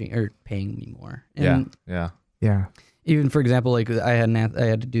charging or paying me more. And Yeah. even for example, I had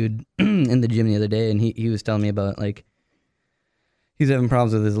a dude in the gym the other day, and he was telling me about he's having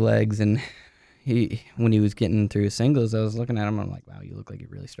problems with his legs, and when he was getting through his singles, I was looking at him, I'm like, wow, you look like you're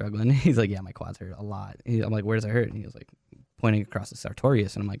really struggling. He's like, yeah, my quads hurt a lot. I'm like, where does it hurt? And he was pointing across the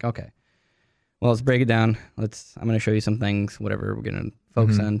sartorius, and I'm like, okay, well, let's break it down. I'm going to show you some things, whatever we're going to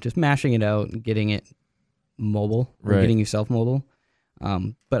focus on, just mashing it out and getting it mobile, or getting yourself mobile.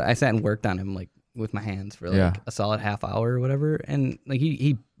 But I sat and worked on him with my hands for a solid half hour or whatever. And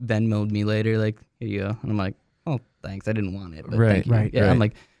he Venmo'd me later, here you go. And I'm like, oh, thanks. I didn't want it, but thank you.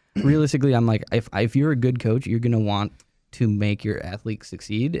 Right. I'm realistically, I'm if you're a good coach, you're going to want to make your athlete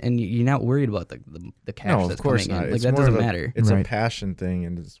succeed, and you're not worried about the cash No, that's of course coming not. in. It's That more doesn't of a- matter. It's a Right. passion thing,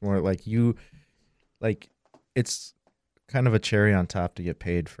 and it's more it's kind of a cherry on top to get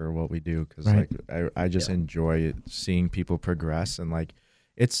paid for what we do, because Right. I just enjoy seeing people progress, and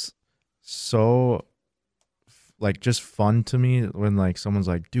it's so like just fun to me when like someone's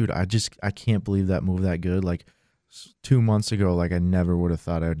like, dude, I can't believe that move that good. Like 2 months ago, like I never would have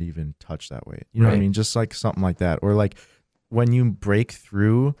thought I'd even touch that weight. You know what I mean? Just like something like that. Or like when you break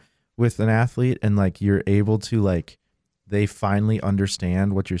through with an athlete and like you're able to like, they finally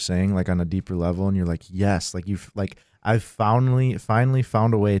understand what you're saying like on a deeper level, and you're like, yes, like you've like I've finally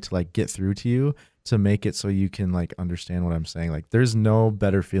found a way to like get through to you to make it so you can like understand what I'm saying. Like there's no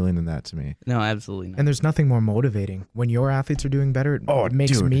better feeling than that to me. No, absolutely not. And there's nothing more motivating when your athletes are doing better. It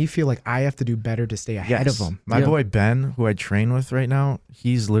makes me feel like I have to do better to stay ahead of them. My boy Ben, who I train with right now,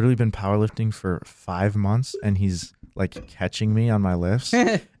 he's literally been powerlifting for 5 months, and he's like catching me on my lifts.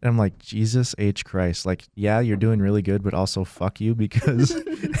 And I'm like, Jesus H Christ. Like, yeah, you're doing really good, but also fuck you because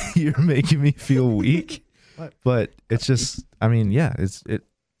you're making me feel weak. But it's just, I mean, yeah,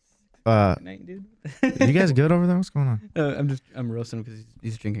 Night, dude. you guys good over there? What's going on? I'm roasting him because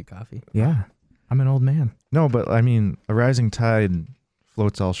he's drinking coffee. Yeah, I'm an old man. No, but I mean, a rising tide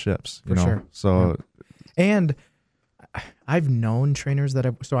floats all ships. You know? Sure. So, and I've known trainers that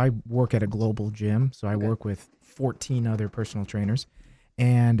I work at a global gym, so I work with 14 other personal trainers,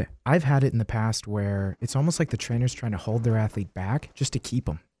 and I've had it in the past where it's almost like the trainer's trying to hold their athlete back just to keep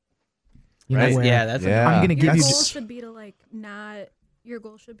them. You know, where that's I'm going to give you. Your goal should be to like not. Your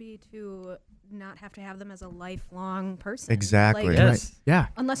goal should be to not have to have them as a lifelong person. Exactly. Like, Right. Yeah.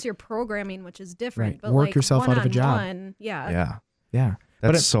 Unless you're programming, which is different. Right. But Work like yourself out of a job. one-on-one, yeah. Yeah.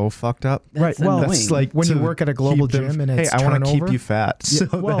 That's so fucked up. Right. Well, annoying. it's like when you work at a global gym and it's I want to keep turnover. you fat. Yeah,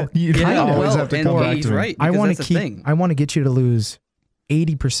 So well, that you yeah, don't always have to and come back he's to me. right. I because want that's to the keep. thing. I want to get you to lose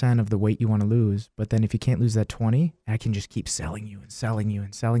 80% of the weight you want to lose, but then if you can't lose that 20, I can just keep selling you and selling you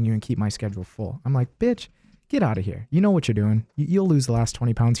and selling you and keep my schedule full. I'm like, bitch, get out of here. You know what you're doing. You'll lose the last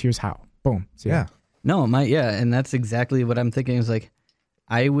 20 pounds. Here's how. Boom. See ya. Yeah. No, and that's exactly what I'm thinking. Is like,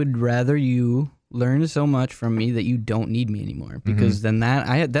 I would rather you learn so much from me that you don't need me anymore, because then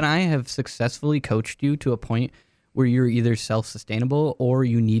I have successfully coached you to a point where you're either self-sustainable or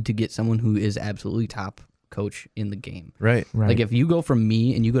you need to get someone who is absolutely top coach in the game. Right. Like if you go from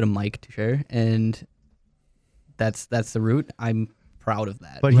me and you go to Mike to share, and that's the route, I'm proud of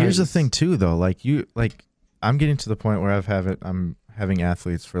that. But here's the thing too, though. I'm getting to the point where I'm having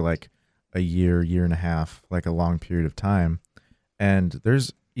athletes for like a year and a half, like a long period of time. And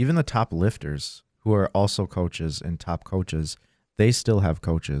there's even the top lifters who are also coaches and top coaches. They still have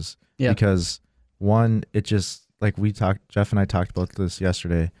coaches because one, it just like Jeff and I talked about this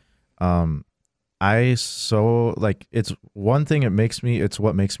yesterday. It's one thing. It's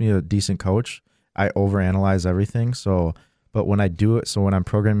what makes me a decent coach. I overanalyze everything. But when I do it, so when I'm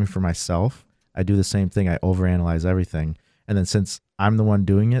programming for myself, I do the same thing. I overanalyze everything. And then since I'm the one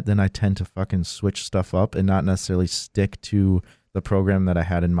doing it, then I tend to fucking switch stuff up and not necessarily stick to the program that I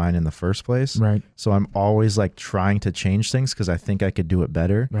had in mind in the first place. Right. So I'm always like trying to change things because I think I could do it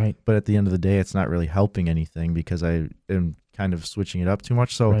better. Right. But at the end of the day, it's not really helping anything because I am kind of switching it up too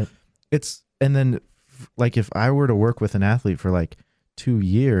much. So and then like if I were to work with an athlete for like 2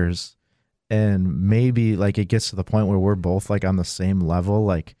 years and maybe like it gets to the point where we're both like on the same level,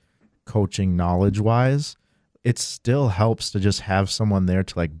 like coaching knowledge wise, it still helps to just have someone there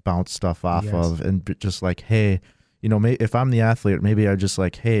to like bounce stuff off of and just like, hey, you know, if I'm the athlete, maybe I just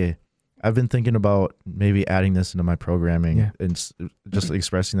like, hey, I've been thinking about maybe adding this into my programming and just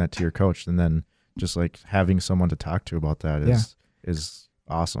expressing that to your coach, and then just like having someone to talk to about that is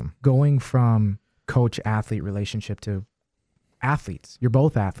awesome. Going from coach-athlete relationship to athletes. You're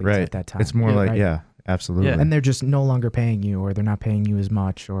both athletes at that time. It's more absolutely. Yeah. And they're just no longer paying you, or they're not paying you as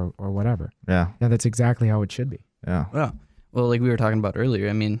much, or whatever. Yeah. Yeah, that's exactly how it should be. Yeah. Well, like we were talking about earlier,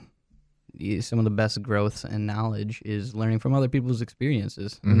 I mean, some of the best growth and knowledge is learning from other people's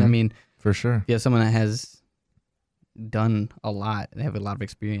experiences. And I mean, for sure. Yeah, someone that has done a lot, they have a lot of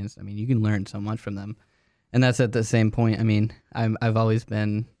experience. I mean, you can learn so much from them. And that's at the same point. I mean, I've always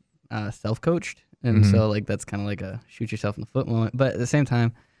been self-coached. And so like that's kind of like a shoot yourself in the foot moment. But at the same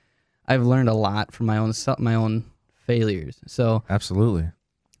time, I've learned a lot from my own failures. So absolutely,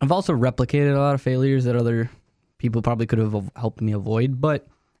 I've also replicated a lot of failures that other people probably could have helped me avoid. But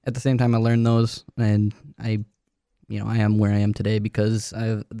at the same time, I learned those, and I am where I am today because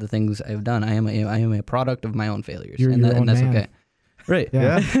of the things I've done. I am a product of my own failures, and that's okay. Right?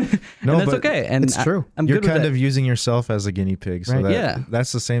 Yeah. No, and that's okay. And it's true. I'm You're good with kind that. of using yourself as a guinea pig. So Right.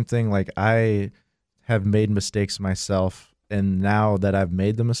 that's the same thing. Like I have made mistakes myself, and now that I've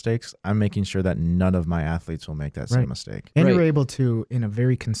made the mistakes, I'm making sure that none of my athletes will make that same mistake. And Right. you're able to, in a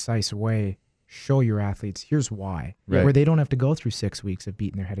very concise way, show your athletes, here's why. Right. Where they don't have to go through 6 weeks of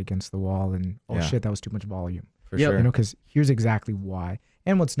beating their head against the wall and, Yeah. shit, that was too much volume. For Yep. sure. You know, because here's exactly why.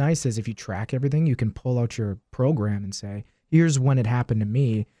 And what's nice is if you track everything, you can pull out your program and say, here's when it happened to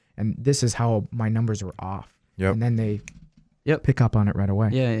me, and this is how my numbers were off. Yep. And then they pick up on it right away.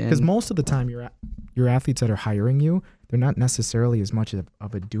 Yeah. Because most of the time, your athletes that are hiring you, they're not necessarily as much of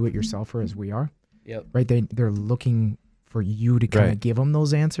a do-it-yourselfer as we are. Yep. Right? They're looking for you to kind of give them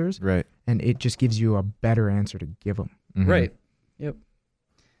those answers. Right. And it just gives you a better answer to give them. Mm-hmm. Right. Yep.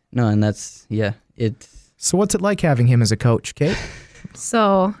 No, and that's it's. So what's it like having him as a coach, Kate?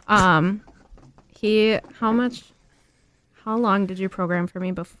 So, how long did you program for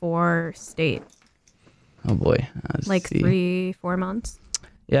me before state? Oh boy. Like 3-4 months?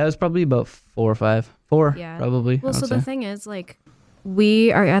 Yeah, it was probably about 4 or 5. 4, probably. Well, so the thing is, like,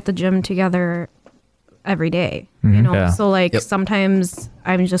 we are at the gym together every day, Mm-hmm. you know? Yeah. So, like, sometimes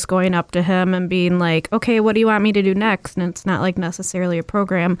I'm just going up to him and being like, okay, what do you want me to do next? And it's not, like, necessarily a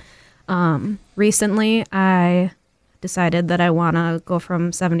program. Recently, I decided that I want to go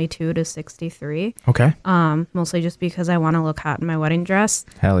from 72 to 63. Okay. Mostly just because I want to look hot in my wedding dress.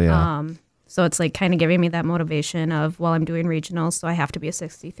 Hell yeah. So it's like kind of giving me that motivation of, well, I'm doing regionals, so I have to be a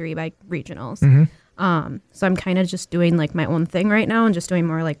 63 by regionals. Mm-hmm. So I'm kind of just doing like my own thing right now and just doing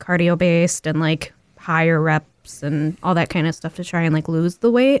more like cardio based and like higher reps and all that kind of stuff to try and like lose the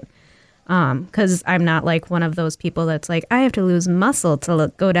weight. Because I'm not like one of those people that's like, I have to lose muscle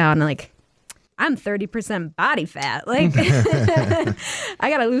to go down. Like, I'm 30% body fat. Like, I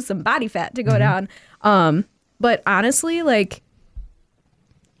got to lose some body fat to go down. But honestly, like,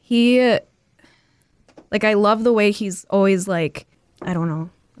 I love the way he's always like, I don't know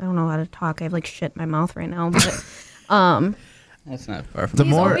how to talk. I have like shit in my mouth right now, but that's not far from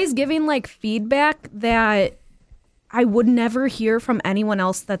he's always giving like feedback that I would never hear from anyone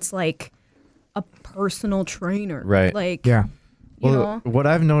else that's like a personal trainer. Right. Like, Yeah. you know? What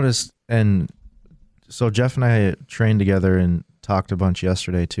I've noticed, and so Jeff and I trained together and talked a bunch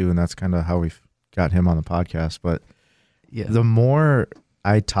yesterday too, and that's kind of how we got him on the podcast. But the more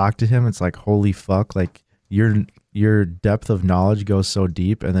I talk to him, it's like, holy fuck, like your depth of knowledge goes so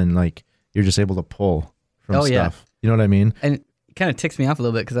deep, and then like you're just able to pull from stuff. You know what I mean? And it kind of ticks me off a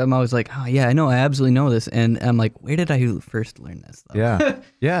little bit because I'm always like, oh yeah, I know, I absolutely know this, and I'm like, where did I first learn this? Though? Yeah,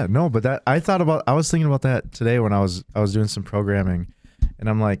 yeah, no, but that I was thinking about that today when I was doing some programming, and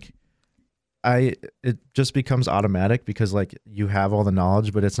I'm like, it just becomes automatic because like you have all the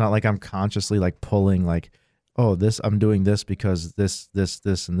knowledge, but it's not like I'm consciously like pulling like, oh, I'm doing this because this,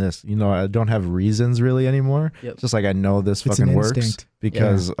 and this. You know, I don't have reasons really anymore. Yep. Just like I know this It's fucking an works instinct.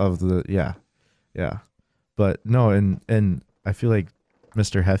 because of the yeah. But no, and I feel like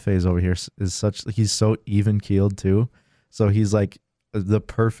Mr. Hefe over here he's so even keeled too. So he's like the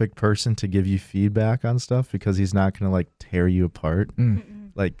perfect person to give you feedback on stuff because he's not gonna like tear you apart.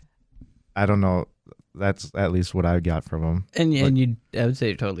 Like, I don't know. That's at least what I got from him. And I would say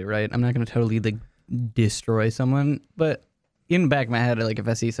you're totally right. I'm not going to totally like destroy someone, but in the back of my head, like if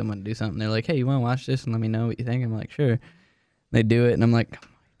I see someone do something, they're like, hey, you want to watch this and let me know what you think? I'm like, sure. They do it, and I'm like, oh,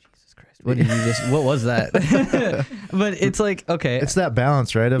 Jesus Christ, what was that? But it's like, okay. It's that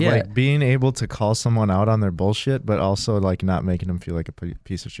balance, right? Of like being able to call someone out on their bullshit, but also like not making them feel like a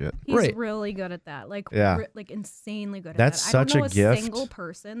piece of shit. He's really good at that. Like, like insanely good That's at that. such I don't know a gift. Single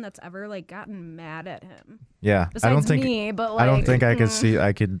person that's ever like gotten mad at him. Yeah. Besides me, but like, I don't think I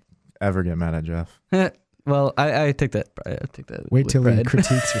could ever get mad at Jeff. Well, I take that. I take that. Wait till he pride.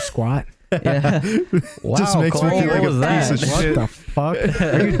 critiques your squat. Yeah. Wow, Just makes Cole, me feel like what a was piece that? of What shit. the fuck?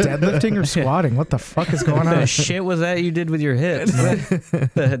 Are you deadlifting or squatting? What the fuck is going What the on? shit was that you did with your hips?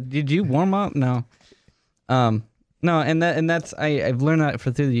 Did you warm up? No. No, and that's I've learned that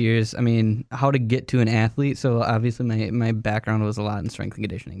through the years. I mean, how to get to an athlete. So obviously my background was a lot in strength and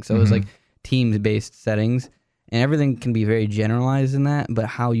conditioning. So it was like teams based settings, and everything can be very generalized in that. But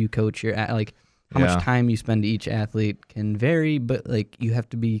how you coach your like how much time you spend to each athlete can vary. But like you have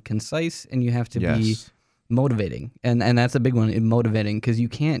to be concise and you have to be motivating, and that's a big one in motivating, because you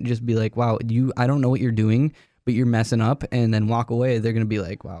can't just be like, wow, I don't know what you're doing, but you're messing up, and then walk away. They're gonna be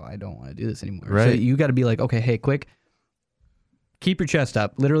like, wow, I don't want to do this anymore. Right. So you got to be like, okay, hey, quick, keep your chest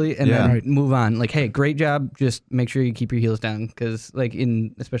up, literally, and then move on. Like, hey, great job. Just make sure you keep your heels down, because like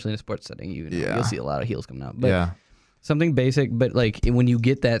especially in a sports setting, you'll see a lot of heels coming out. But something basic, but like when you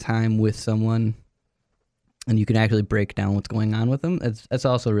get that time with someone and you can actually break down what's going on with them, that's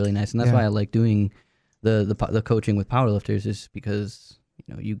also really nice. And that's why I like doing the coaching with powerlifters, is because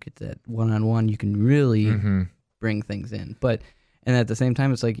you get that one-on-one, you can really bring things in. But and at the same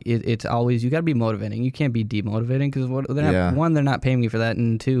time, it's like it's always, you got to be motivating. You can't be demotivating, because they're not paying me for that,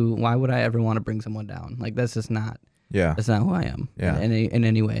 and two, why would I ever want to bring someone down? Like, that's just not that's not who I am in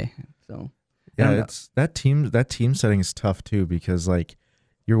any way. So it's that team setting is tough too, because like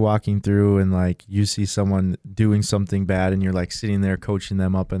you're walking through and like you see someone doing something bad and you're like sitting there coaching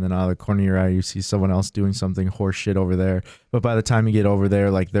them up, and then out of the corner of your eye you see someone else doing something horse shit over there. But by the time you get over there,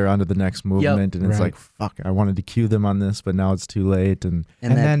 like they're onto the next movement, and it's like, fuck, I wanted to cue them on this, but now it's too late. And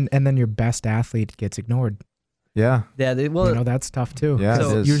then your best athlete gets ignored. Yeah. Yeah. That's tough too. Yeah.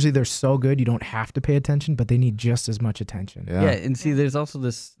 So usually they're so good you don't have to pay attention, but they need just as much attention. Yeah. And see, there's also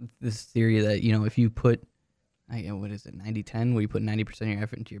this theory that, if you put, what is it, 90-10, where you put 90% of your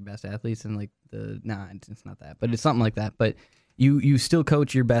effort into your best athletes, and like it's not that, but it's something like that. But you still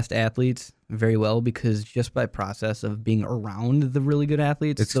coach your best athletes very well, because just by process of being around the really good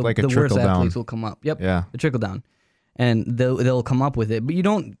athletes, it's like a the worst trickle down. athletes will come up. Yep. Yeah. The trickle down. And they'll come up with it, but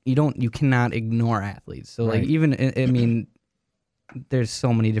you cannot ignore athletes. So like I mean, there's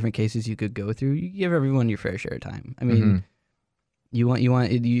so many different cases you could go through. You give everyone your fair share of time. I mean,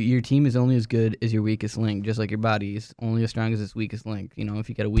 your team is only as good as your weakest link, just like your body is only as strong as its weakest link. If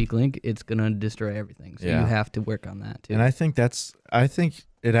you got a weak link, it's gonna destroy everything. So you have to work on that too. And I think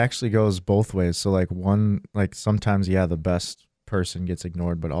it actually goes both ways. So like sometimes the best person gets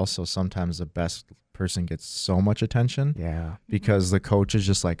ignored, but also sometimes the best person gets so much attention. Yeah. Because the coach is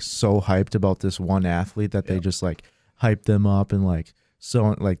just like so hyped about this one athlete that they just like hype them up, and like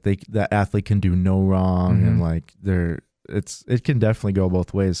so like that athlete can do no wrong, and like it can definitely go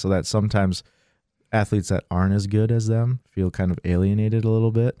both ways. So that sometimes athletes that aren't as good as them feel kind of alienated a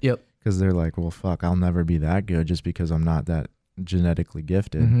little bit. Yep. Because they're like, well, fuck, I'll never be that good just because I'm not that genetically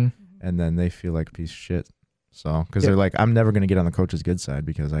gifted. And then they feel like a piece of shit. So, because they're like, I'm never going to get on the coach's good side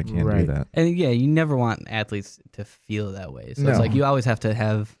because I can't do that. And you never want athletes to feel that way. So No. it's like you always have to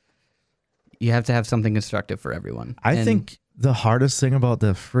have something constructive for everyone. I think the hardest thing about the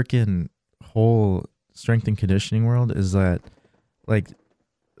freaking whole strength and conditioning world is that, like,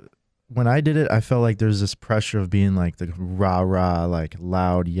 when I did it, I felt like there's this pressure of being like the rah-rah, like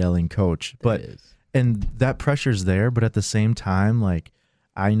loud yelling coach. And that pressure's there, but at the same time, like,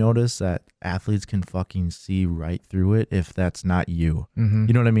 I notice that athletes can fucking see right through it if that's not you.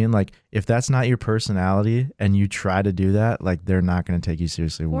 You know what I mean? Like, if that's not your personality and you try to do that, like, they're not going to take you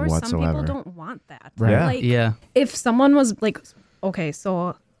seriously whatsoever. Some people don't want that. Right. Like, if someone was like, okay,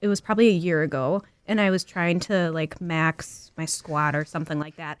 so it was probably a year ago, and I was trying to like max my squat or something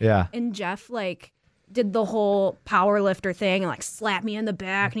like that. Yeah. And Jeff like did the whole power lifter thing and like slapped me in the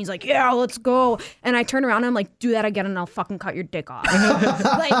back, and he's like, yeah, let's go. And I turn around and I'm like, do that again and I'll fucking cut your dick off.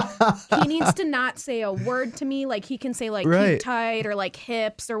 Like, he needs to not say a word to me. Like, he can say like keep tight or like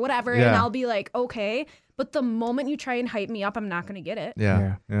hips or whatever, and I'll be like, okay. But the moment you try and hype me up, I'm not gonna get it.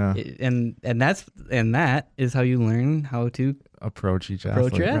 Yeah. And that is how you learn how to approach your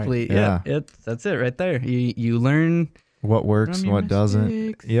athlete. Yeah. That's it right there. You learn what works, what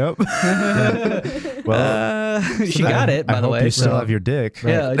doesn't. Yep. Well, she got it, by the way. You still have your dick.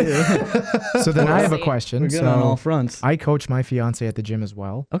 Yeah, I do. So then I have a question. We're good on all fronts. I coach my fiance at the gym as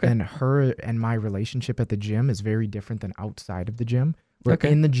well. Okay. And her and my relationship at the gym is very different than outside of the gym. Where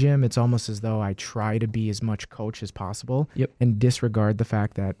in the gym, it's almost as though I try to be as much coach as possible and disregard the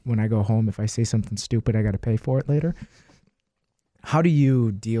fact that when I go home, if I say something stupid, I got to pay for it later. How do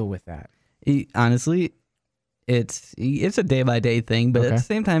you deal with that? Honestly, it's a day by day thing, but at the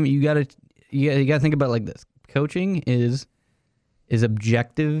same time, you gotta think about it like this: coaching is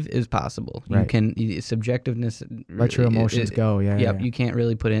objective as possible. You can subjectiveness. Let your emotions go. Yeah. You can't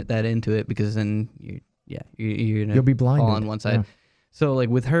really put that into it, because then you'll be blinded. All on one side. Yeah. So like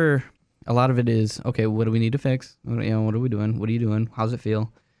with her, a lot of it is, okay, what do we need to fix? What are we doing? What are you doing? How's it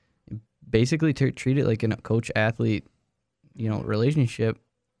feel? Basically, treat it like a coach athlete, relationship,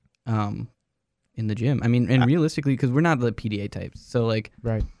 in the gym. I mean, and realistically, because we're not the PDA types, so like,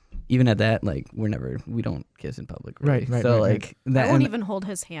 even at that, like, we don't kiss in public, really. Right. So like, that, I won't even hold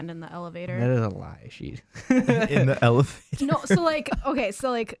his hand in the elevator. That is a lie. In the elevator. No, so like, okay,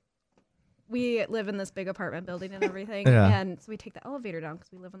 so like, we live in this big apartment building and everything, Yeah. and so we take the elevator down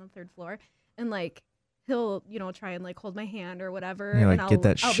because we live on the 3rd floor, and like, he'll try and like hold my hand or whatever. You're like, and get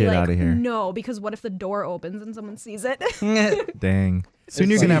that I'll shit be out of here. No, because what if the door opens and someone sees it? Dang. Soon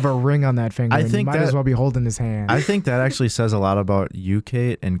you're going to have a ring on that finger. I and think you might as well be holding his hand. I think that actually says a lot about you,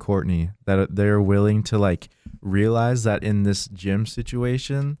 Kate, and Courtney, that they're willing to like realize that in this gym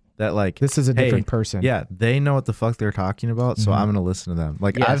situation that like, this is a different person. Yeah, they know what the fuck they're talking about, so I'm going to listen to them.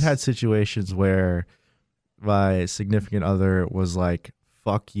 Like, I've had situations where my significant other was like,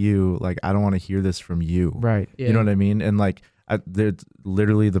 fuck you, like, I don't want to hear this from you. Right. Yeah. You know what I mean? And like,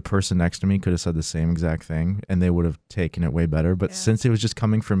 literally the person next to me could have said the same exact thing and they would have taken it way better. But since it was just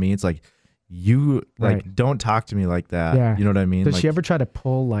coming from me, it's like, you like, don't talk to me like that. Yeah. You know what I mean? Does like, she ever try to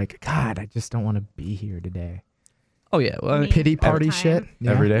pull like, God, I just don't want to be here today? Oh yeah, well, Pity party time. shit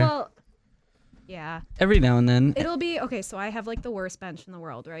Every day. Well, yeah. every now and then. It'll be okay. So I have like the worst bench in the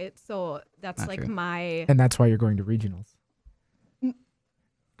world, right? So that's Not like true. my And that's why you're going to regionals.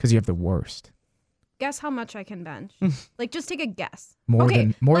 Because you have the worst. guess how much I can bench. Like just take a guess. More Okay,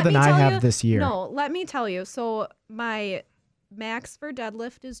 than let me I tell have you- this year. No, let me tell you. So my max for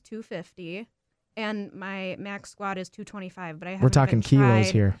deadlift is 250. And my max squat is 225, but I haven't We're talking even kilos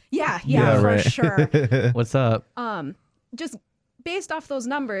tried. here. Yeah, Yeah, for right. sure. What's up? Just based off those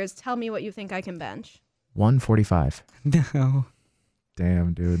numbers, tell me what you think I can bench. 145. No,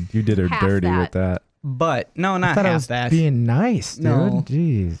 Damn, dude, you did her Half dirty that. with that. but no, I not thought I half was that. being nice, dude. No.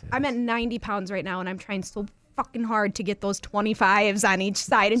 Jeez. I'm at 90 pounds right now, and I'm trying so fucking hard to get those 25s on each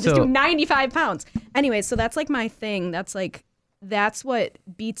side and just So- do 95 pounds. Anyway, so that's like my thing. That's what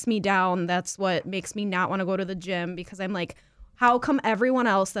beats me down. That's what makes me not want to go to the gym because I'm like, how come everyone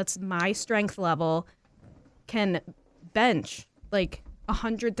else that's my strength level can bench like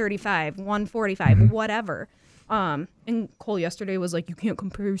 135, 145, whatever? And Cole yesterday was like, you can't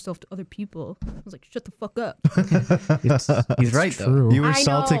compare yourself to other people. I was like, shut the fuck up. He's right though. True. You were I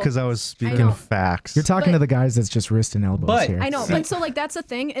salty know. because I was I speaking know. facts. You're talking But- to the guys that's just wrist and elbows But- here. I know, but so like that's the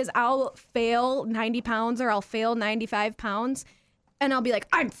thing is I'll fail 90 pounds or I'll fail 95 pounds and I'll be like,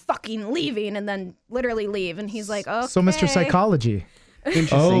 I'm fucking leaving and then literally leave. And he's like, okay. So, Mr. Psychology,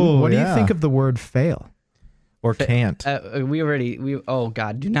 Oh, what do you yeah. think of the word fail? or can't? Oh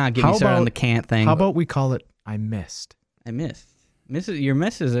God, do not get How me started on about- the can't thing. How about we call it I missed? I missed? Your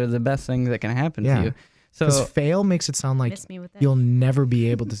misses are the best things that can happen Yeah. to you. Because So fail makes it sound like Miss me with that. you'll never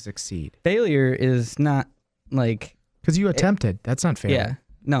be able to succeed. failure is not like Because you attempted. That's not failure. yeah.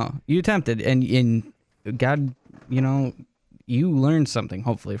 No, you attempted, and God, you learned something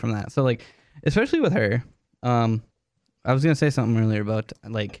hopefully from that. So like, especially with her, I was gonna say something earlier about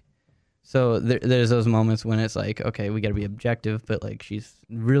like, so there's those moments when it's like, okay, we got to be objective, but like she's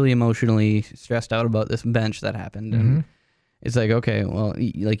really emotionally stressed out about this bench that happened, and it's like, okay, well,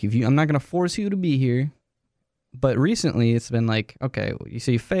 like I'm not gonna force you to be here, but recently it's been like, okay, you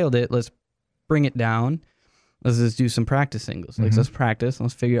see, you failed it, let's bring it down. Let's just do some practice singles. Like, let's practice.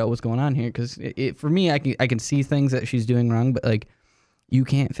 Let's figure out what's going on here. Because for me, I can see things that she's doing wrong, but like, you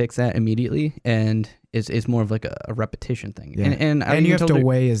can't fix that immediately, and it's more of like a repetition thing. Yeah. And I And you even have told to her,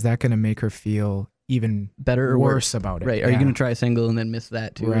 weigh, is that going to make her feel even better or worse about it? right? Are you gonna try a single and then miss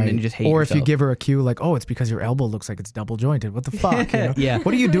that too, and then you just hate Or yourself? if you give her a cue like, oh, it's because your elbow looks like it's double jointed. What the fuck? You know? Yeah.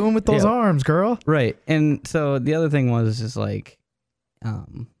 What are you doing with those Yeah. arms, girl? Right. And so the other thing was just like,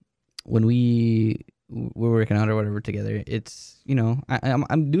 when we were working out or whatever together, it's,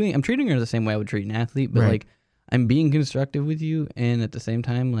 I'm treating her the same way I would treat an athlete, but Right. like I'm being constructive with you. And at the same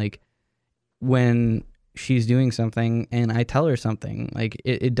time, like when she's doing something and I tell her something, like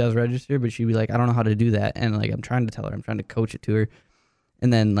it does register, but she'd be like, I don't know how to do that. And like, I'm trying to tell her, I'm trying to coach it to her.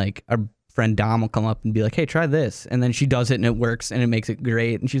 And then like our friend Dom will come up and be like, hey, try this. And then she does it and it works and it makes it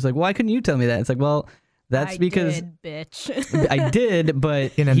great. And she's like, why couldn't you tell me that? It's like, well, that's because did, bitch. I did,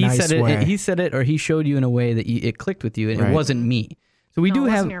 but In a he nice said it. way. He said it, or he showed you in a way that it clicked with you, and Right. it wasn't me. So we No, do it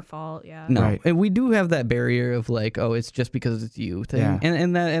have wasn't your fault. Yeah. no, Right. and we do have that barrier of like, oh, it's just because it's you thing, Yeah.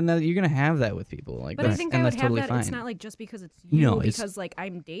 and that you're gonna have that with people, like, But I that's, think and I would that's have totally that. fine. It's not like just because it's you, No, it's- because like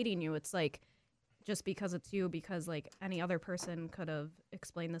I'm dating you. It's like just because it's you, because like any other person could have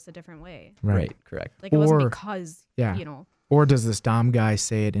explained this a different way. right, correct. Like it wasn't Or- because Yeah. you know. Or does this Dom guy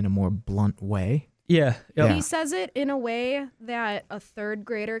say it in a more blunt way? Yeah, Yeah. He says it in a way that a third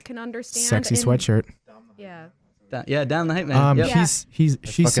grader can understand. Sexy and- sweatshirt. Yeah. down the hype man. Yep. Yeah. She's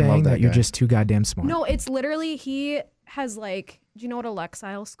fucking saying love that that you're guy. just too goddamn smart. No, it's literally he has like. Do you know what a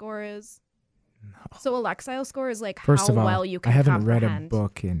Lexile score is? No. So a Lexile score is like First how of all, well you I can haven't read a comprehend.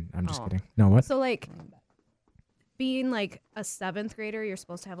 book and I'm just Oh. kidding. No, what? So like being like a 7th grader, you're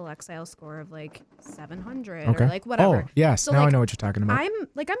supposed to have a Lexile score of like 700 Okay. or like whatever. Oh, yes. So, now I like, know what you're talking about. I'm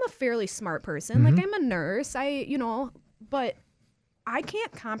a fairly smart person. Like I'm a nurse. But I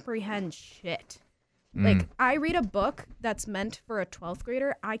can't comprehend shit. Like I read a book that's meant for a 12th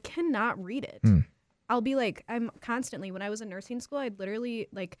grader. I cannot read it. I'll be like, I'm constantly, when I was in nursing school, I'd literally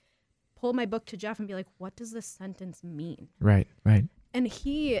like pull my book to Jeff and be like, what does this sentence mean? Right. And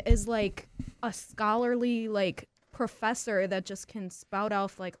he is like a scholarly like professor that just can spout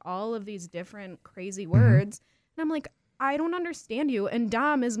off like all of these different crazy words. And I'm like, I don't understand you. And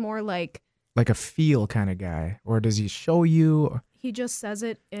Dom is more like Like a feel kind of guy. Or does he show you? he just says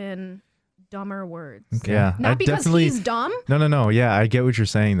it in dumber words. Okay. Yeah, I Not because definitely. he's dumb, No. Yeah, I get what you're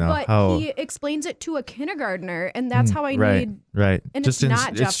saying though. but How he explains it to a kindergartner, and that's how I right, need. right. and just it's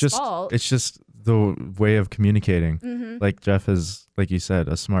not Jeff's fault. It's just the way of communicating. Mm-hmm. Like Jeff is, like you said,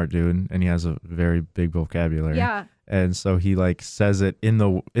 a smart dude, and he has a very big vocabulary. Yeah, And so he like says it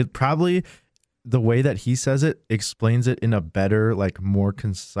probably the way that he says it explains it in a better, like more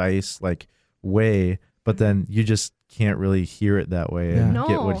concise like way, but then you just can't really hear it that way and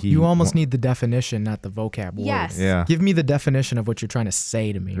get what he You almost need the definition, not the vocab word. Yes. Yeah. Give me the definition of what you're trying to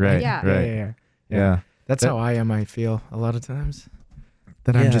say to me. Right. Yeah. Right. Yeah. That's how I am, I feel a lot of times.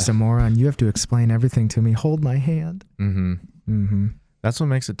 That I'm just a moron. You have to explain everything to me. Hold my hand. Mm-hmm. Mm-hmm. That's what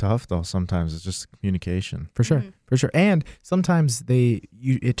makes it tough, though. Sometimes it's just communication. For sure, for sure. And sometimes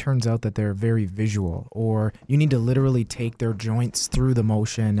it turns out that they're very visual, or you need to literally take their joints through the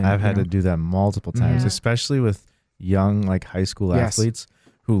motion. And, I've had to do that multiple times, especially with young, like high school athletes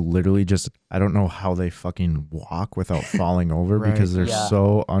who literally just, I don't know how they fucking walk without falling over because they're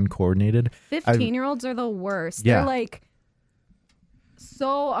so uncoordinated. 15-year-olds are the worst. Yeah. They're like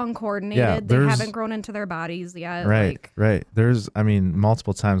so uncoordinated. Yeah, they haven't grown into their bodies yet. Right. There's,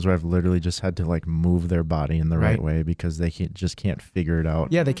 multiple times where I've literally just had to like move their body in the right way because they can't figure it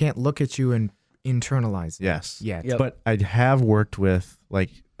out. Yeah, they can't look at you and internalize it. Yes. Yet. Yep. But I have worked with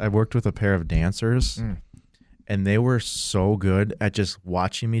a pair of dancers and they were so good at just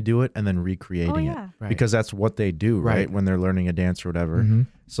watching me do it and then recreating it because that's what they do, right? When they're learning a dance or whatever. Mm-hmm.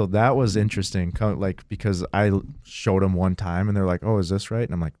 So that was interesting, like because I showed them one time and they're like, "Oh, is this right?"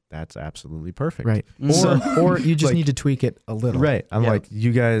 And I'm like, "That's absolutely perfect." Right. Or you just need to tweak it a little. Right. I'm like,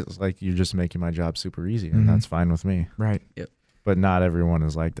 you guys, like, you're just making my job super easy, and that's fine with me. Right. Yep. But not everyone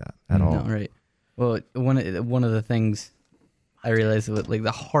is like that at all. No, right. Well, one of the things I realized was like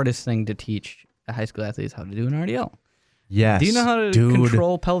the hardest thing to teach a high school athlete is how to do an RDL. Yes. Do you know how to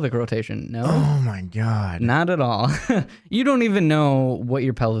control pelvic rotation? No. Oh my God. Not at all. You don't even know what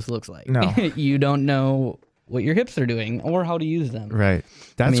your pelvis looks like. No. You don't know what your hips are doing or how to use them. Right.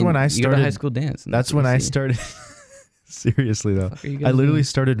 That's when I You started go to high school dance. That's when I started. Seriously though, I literally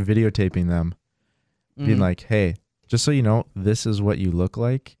started videotaping them, being like, "Hey, just so you know, this is what you look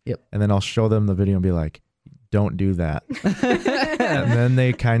like." Yep. And then I'll show them the video and be like, "Don't do that." And then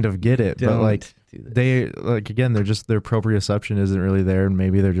they kind of get it, but like they again, their proprioception isn't really there, and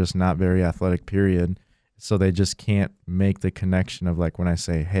maybe they're just not very athletic. Period. So they just can't make the connection of like when I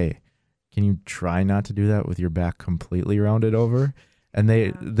say, "Hey, can you try not to do that with your back completely rounded over?" And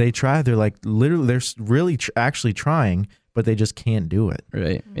they try. They're like literally, they're really actually trying, but they just can't do it.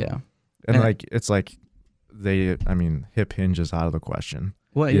 Right. Yeah. And like it's like hip hinge is out of the question.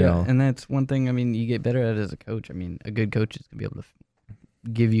 Well, yeah, and that's one thing. You get better at it as a coach. A good coach is gonna be able to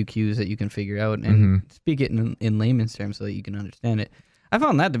give you cues that you can figure out and speak it in layman's terms so that you can understand it. I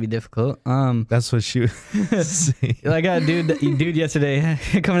found that to be difficult. That's what she was saying. Like I got a dude yesterday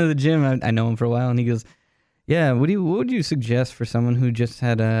coming to the gym. I know him for a while, and he goes, "Yeah, what would you suggest for someone who just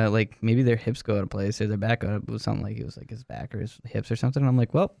had like maybe their hips go out of place or their back out of something like it was like his back or his hips or something?" And I'm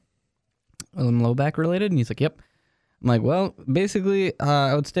like, "Well, I'm low back related," and he's like, "Yep." I'm like, well, basically,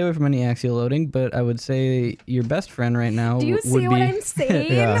 I would stay away from any axial loading, but I would say your best friend right now Do you would see be... what I'm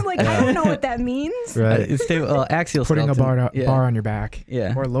saying? I don't know what that means. Right. Axial Putting skeleton. a bar on your back.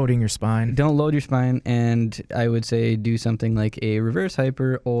 Yeah. Or loading your spine. Don't load your spine, and I would say do something like a reverse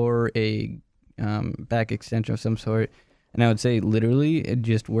hyper or a back extension of some sort. And I would say literally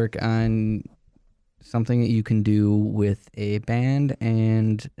just work on something that you can do with a band.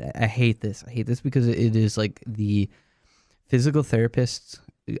 And I hate this. Because it is like the physical therapist's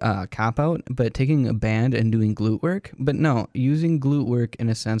cop out, but taking a band and doing glute work. But no, using glute work in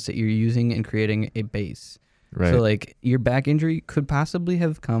a sense that you're using and creating a base. Right. So like your back injury could possibly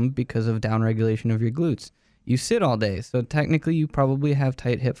have come because of downregulation of your glutes. You sit all day, so technically you probably have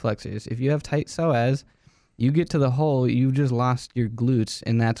tight hip flexors. If you have tight psoas, you get to the hole, you just lost your glutes,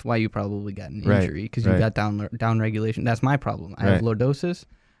 and that's why you probably got an injury because you got down regulation. That's my problem. I have lordosis.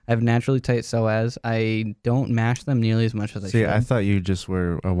 I have naturally tight psoas. I don't mash them nearly as much as I should. See, I thought you just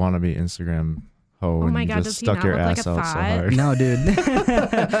were a wannabe Instagram hoe and you just stuck your ass out so hard. No, dude.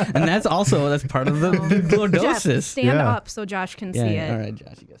 And that's part of the lordosis. Jeff, stand up so Josh can see it. All right,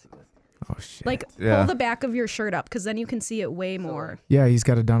 Josh, you guys see this. Oh, shit. Like, pull the back of your shirt up because then you can see it way more. Yeah, he's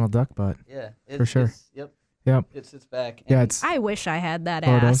got a Donald Duck butt. Yeah. For sure. Yep. It sits back. Yeah, it's... I wish I had that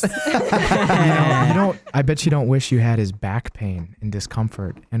Photos. ass. You don't. I bet you don't wish you had his back pain and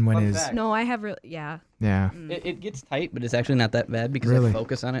discomfort. And when his... No, I have really... Yeah. Yeah. It gets tight, but it's actually not that bad because Really? I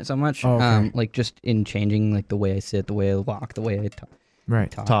focus on it so much. Oh, okay. Like just in changing like the way I sit, the way I walk, the way I talk.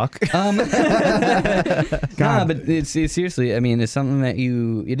 Right. Talk. Nah, but it's seriously, it's something that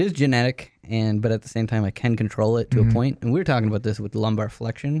it is genetic, but at the same time I can control it to a point. And we were talking about this with lumbar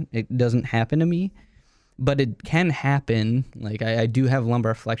flexion. It doesn't happen to me, but it can happen. Like I do have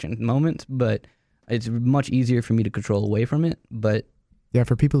lumbar flexion moments, but it's much easier for me to control away from it. But Yeah,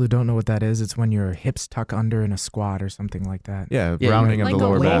 for people who don't know what that is, it's when your hips tuck under in a squat or something like that. Yeah, Yeah, rounding of like the a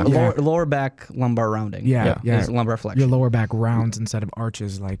lower wing. back. Lower back lumbar rounding. Yeah. Is lumbar flexion. Your lower back rounds instead of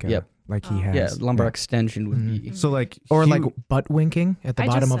arches like like he has. Yeah, lumbar extension would be. So like, Or like butt winking at the I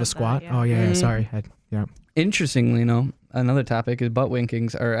bottom just of a said squat. that, yeah. Oh, yeah, sorry. Yeah. Interestingly, another topic is butt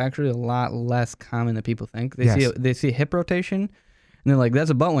winkings are actually a lot less common than people think. They see hip rotation, and they're like, "That's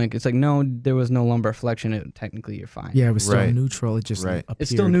a butt wink." It's like, no, there was no lumbar flexion. Technically, you're fine. Yeah, it was still Right. neutral. It just appeared.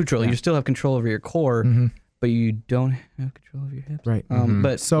 It's still neutral. Yeah. You still have control over your core, but you don't have control over your hips. Right.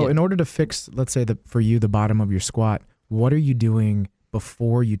 But So in order to fix, let's say, for you, the bottom of your squat, what are you doing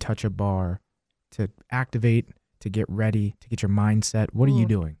before you touch a bar to activate, to get ready, to get your mindset? What are you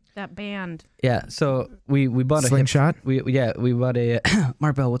doing? That band. yeah, so we bought a Slingshot? we bought a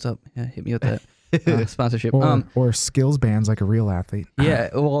Mark Bell. What's up? Yeah, hit me with that sponsorship. Or skills bands like a real athlete. Yeah,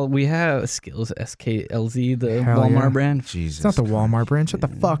 well, we have Skills SKLZ, the Hell Walmart yeah. brand. Jesus. It's not the Walmart brand. Shut the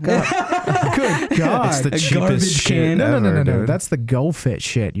fuck up. Good God. It's the A cheapest garbage shit can. No. ever, dude. That's the Go Fit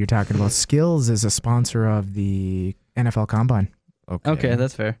shit you're talking about. Skills is a sponsor of the NFL Combine. Okay,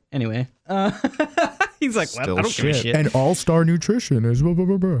 that's fair. Anyway, he's like, Still what? I don't give a shit. And All-Star Nutrition is blah, blah,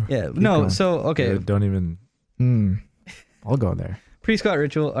 blah, blah. Yeah, Keep no. going. So okay, Don't even. I'll go there. pre-squat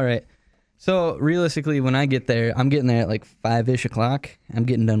ritual. All right. So realistically, when I get there, I'm getting there at like 5-ish o'clock. I'm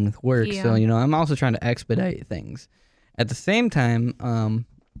getting done with work, so Yeah. I'm also trying to expedite things. At the same time,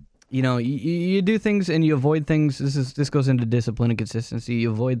 you do things and you avoid things. This goes into discipline and consistency.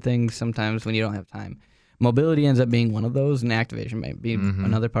 You avoid things sometimes when you don't have time. Mobility ends up being one of those, and activation might be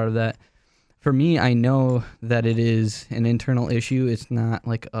another part of that. For me, I know that it is an internal issue. It's not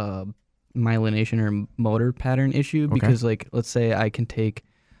like a myelination or motor pattern issue because, like, let's say I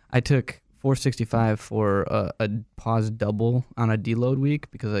took 465 for a pause double on a deload week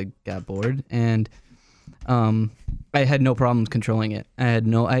because I got bored, and I had no problems controlling it. I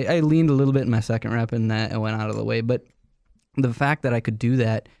leaned a little bit in my second rep and that went out of the way, but the fact that I could do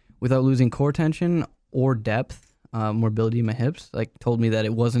that without losing core tension or depth, mobility in my hips, like, told me that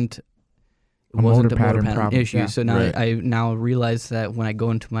it wasn't a motor pattern issue. Yeah. So now I now realize that when I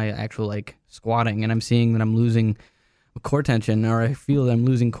go into my actual like squatting and I'm seeing that I'm losing core tension, or I feel that I'm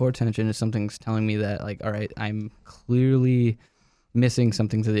losing core tension, is something's telling me that, like, all right, I'm clearly missing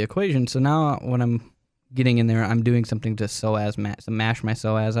something to the equation. So now when I'm getting in there, I'm doing something to mash my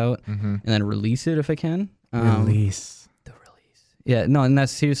psoas out and then release it if I can. Release. Yeah, no, and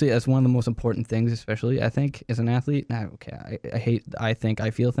that's one of the most important things, especially I think as an athlete. I hate I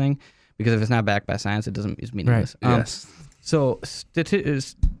feel thing, because if it's not backed by science, it's meaningless. Right. Yes. So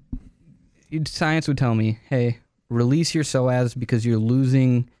science would tell me, hey, release your psoas because I'm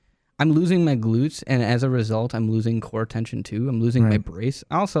losing my glutes, and as a result, I'm losing core tension too. I'm losing my brace.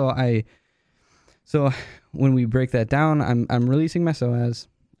 Also, so when we break that down, I'm releasing my psoas.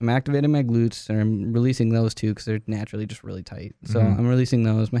 I'm activating my glutes, and I'm releasing those too because they're naturally just really tight. So I'm releasing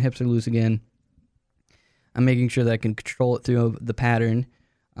those. My hips are loose again. I'm making sure that I can control it through the pattern,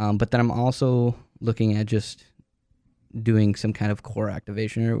 but then I'm also looking at just doing some kind of core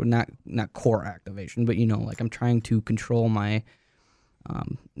activation, or not core activation, but like I'm trying to control my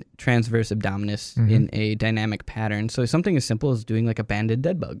transverse abdominis in a dynamic pattern. So something as simple as doing like a banded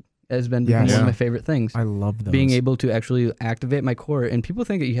dead bug has been one of my favorite things. I love those. Being able to actually activate my core. And people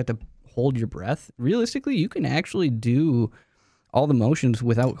think that you have to hold your breath. Realistically, you can actually do all the motions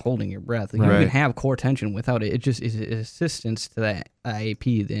without holding your breath. Like, you can have core tension without it. It just is assistance to that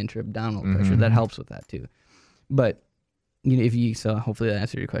IAP, the intra-abdominal pressure, that helps with that too. But so hopefully that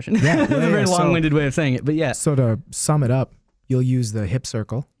answered your question. Yeah, That's a very long-winded way of saying it, but yeah. So to sum it up, you'll use the hip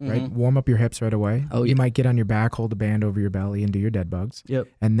circle, right? Warm up your hips right away. Oh, you might get on your back, hold the band over your belly, and do your dead bugs. Yep.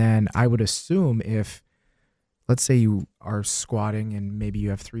 And then I would assume if, let's say you are squatting and maybe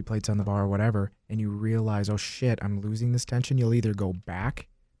you have 3 plates on the bar or whatever, and you realize, oh shit, I'm losing this tension, you'll either go back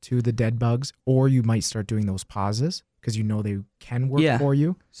to the dead bugs, or you might start doing those pauses because they can work for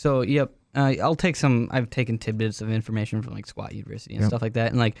you. So, yep. I've taken tidbits of information from like Squat University and stuff like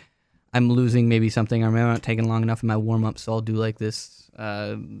that. And like, I'm losing maybe something, or maybe I'm not taking long enough in my warm up. So I'll do like this,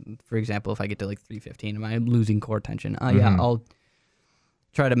 for example, if I get to like 315, am I losing core tension? Yeah, I'll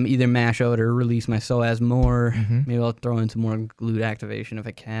try to either mash out or release my psoas more. Maybe I'll throw in some more glute activation if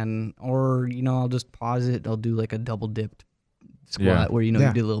I can, or, I'll just pause it. I'll do like a double dipped squat where, you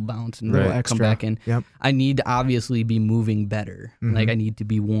do a little bounce and come back in. Yep. I need to obviously be moving better. Like, I need to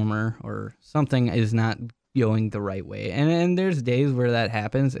be warmer, or something is not going the right way. And there's days where that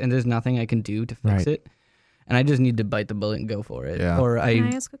happens and there's nothing I can do to fix it. And I just need to bite the bullet and go for it. Yeah. Or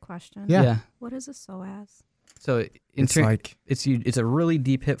Can I ask a question? Yeah. What is a psoas? So It's like it's a really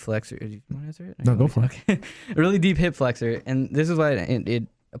deep hip flexor. Do you want to answer it? No, go for it. Okay. A really deep hip flexor, and this is why it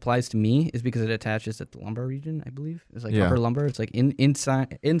applies to me is because it attaches at the lumbar region. I believe it's like upper lumbar. It's like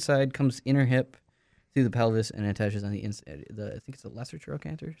inside comes inner hip through the pelvis and attaches on the inside. I think it's the lesser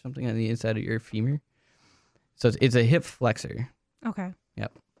trochanter, something on the inside of your femur. So it's a hip flexor. Okay.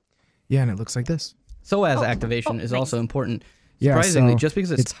 Yep. Yeah, and it looks like this. Psoas activation is also important. Yeah, Surprisingly, so just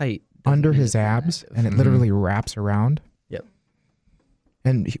because it's tight. Under his abs, and it literally wraps around. Yep.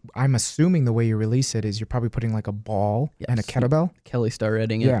 And I'm assuming the way you release it is you're probably putting like a ball and a kettlebell. Kelly star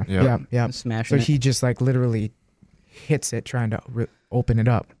reading it. Yeah. Smashing So it. he just like literally hits it trying to open it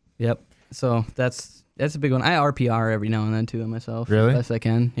up. Yep. So that's a big one. I RPR every now and then too myself. Really? Best I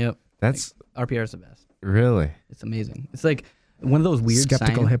can. Yep. That's RPR is the best. really. It's amazing. It's like one of those weird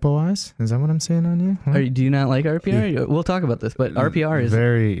Skeptical hippo eyes? Is that what I'm saying on you? Huh? Do you not like RPR? We'll talk about this, but RPR is.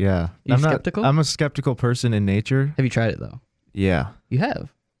 Very, yeah. You skeptical? I'm a skeptical person in nature. Have you tried it though? Yeah. You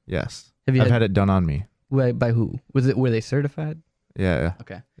have. Yes. Have you I've had it done on me. By who? Were they certified? Yeah.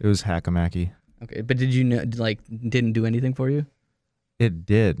 Okay. It was Hackamacky. Okay, but did you know didn't do anything for you? It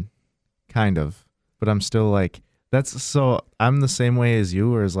did, kind of, but I'm still like I'm the same way as you,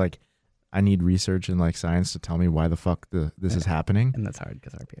 where it's like I need research and like science to tell me why the fuck this is happening. And that's hard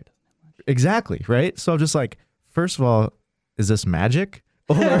because RPR doesn't have much. Exactly, right? So I'm just like, first of all, is this magic?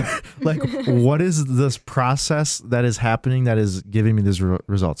 Or like, what is this process that is happening that is giving me these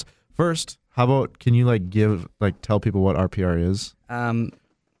results? First, how about, can you tell people what RPR is?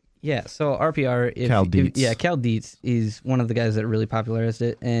 Yeah, so RPR, Cal Dietz. Cal Dietz is one of the guys that really popularized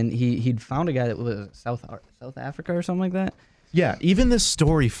it, and he'd found a guy that was South Africa or something like that. Yeah, even this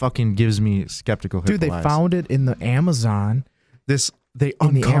story fucking gives me skeptical. Dude, they found it in the Amazon. They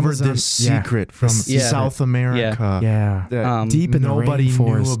uncovered this secret from South America. Yeah. Deep in nobody the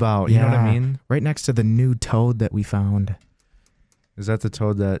rainforest. knew about. You know what I mean? Right next to the new toad that we found. Is that the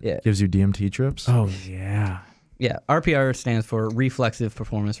toad that gives you DMT trips? Oh yeah. Yeah, RPR stands for reflexive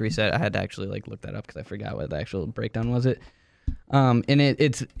performance reset. I had to actually look that up because I forgot what the actual breakdown was. And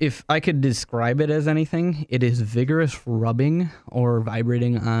it's if I could describe it as anything, it is vigorous rubbing or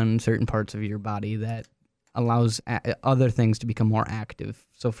vibrating on certain parts of your body that allows other things to become more active.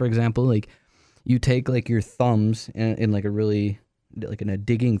 So, for example, you take your thumbs in a really in a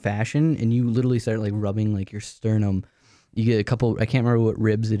digging fashion, and you literally start rubbing your sternum. You get a couple. I can't remember what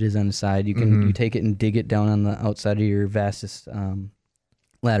ribs it is on the side. You can you take it and dig it down on the outside of your vastus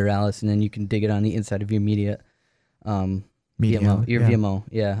lateralis, and then you can dig it on the inside of your medial. VMO. Your VMO.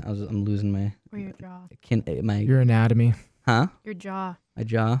 Yeah, I'm losing my. Or your jaw. Your anatomy. Huh? Your jaw. My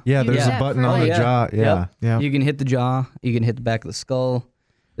jaw. Yeah, there's a button on the jaw. Yeah. Yep. You can hit the jaw. You can hit the back of the skull.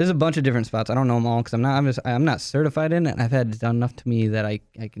 There's a bunch of different spots. I don't know them all because I'm not certified in it. I've had it done enough to me that I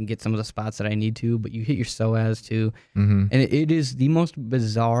can get some of the spots that I need to. But you hit your psoas too, and it is the most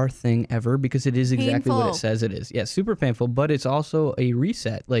bizarre thing ever because it is exactly what it says it is. Yeah, super painful, but it's also a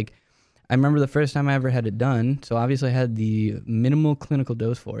reset. I remember the first time I ever had it done. So obviously I had the minimal clinical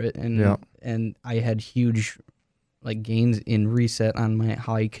dose for it, and I had huge gains in reset on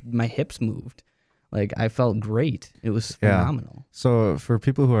my hips moved. I felt great. It was phenomenal. So for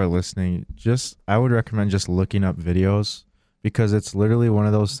people who are listening, I would recommend just looking up videos because it's literally one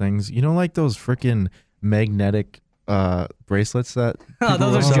of those things. You know, those freaking magnetic bracelets that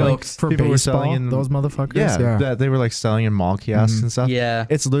those are jokes for people baseball. Were selling those motherfuckers. Yeah, that they were selling in mall kiosks and stuff. Yeah,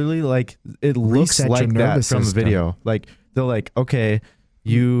 it's literally it looks Reset like that from system. a video. They'll okay,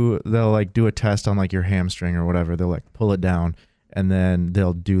 they'll do a test on your hamstring or whatever. They'll pull it down. And then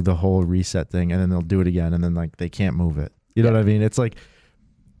they'll do the whole reset thing, and then they'll do it again, and then they can't move it. You know what I mean? It's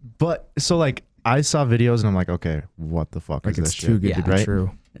but so I saw videos, and I'm like, okay, what the fuck is this it's shit? too good to be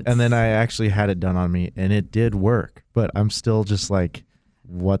true. And then I actually had it done on me, and it did work. But I'm still just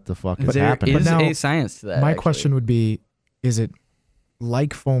what the fuck is happening? There is now, a science to that. My question would be, is it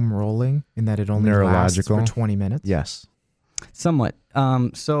like foam rolling in that it only lasts for 20 minutes? Yes. Somewhat.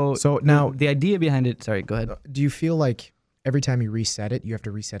 So now the idea behind it. Sorry, go ahead. Do you feel like every time you reset it, you have to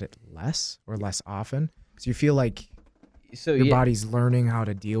reset it less or less often? Because you feel like your body's learning how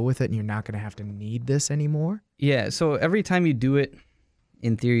to deal with it, and you're not going to have to need this anymore? Yeah, so every time you do it,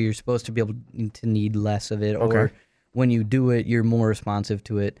 in theory, you're supposed to be able to need less of it. Okay. Or when you do it, you're more responsive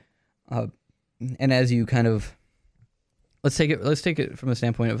to it. And as you kind of... Let's take it from the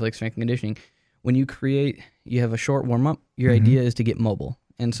standpoint of strength and conditioning. When you you have a short warm-up, your idea is to get mobile.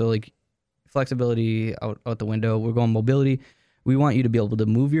 And so flexibility out the window. We're going mobility. We want you to be able to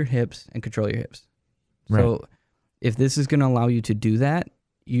move your hips and control your hips. Right. So if this is going to allow you to do that,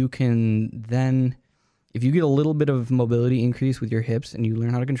 you can then if you get a little bit of mobility increase with your hips and you learn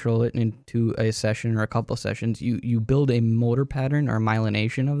how to control it into a session or a couple sessions, you build a motor pattern or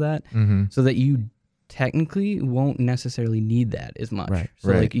myelination of that so that you technically won't necessarily need that as much. Right.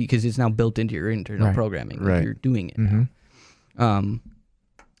 So like, because it's now built into your internal programming. Like you're doing it now.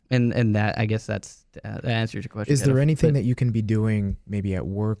 And that, I guess that answers your question. Is there anything that you can be doing maybe at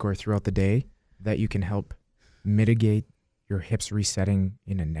work or throughout the day that you can help mitigate your hips resetting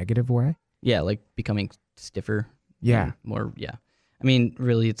in a negative way? Yeah, like becoming stiffer. Yeah. More. Yeah. I mean,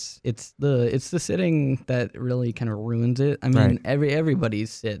 really, it's the sitting that really kind of ruins it. I mean, everybody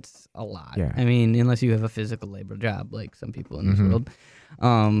sits a lot. Yeah. I mean, unless you have a physical labor job like some people in this world.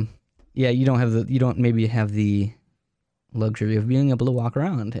 You don't maybe have the luxury of being able to walk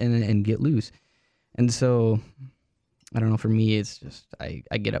around and get loose. And so, I don't know. For me, it's just I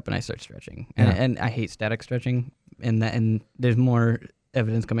get up and I start stretching, and I hate static stretching. And there's more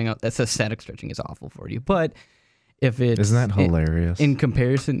evidence coming out that says static stretching is awful for you. But if it's isn't that hilarious? In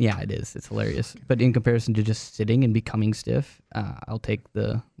comparison, yeah, it is. It's hilarious. But in comparison to just sitting and becoming stiff, I'll take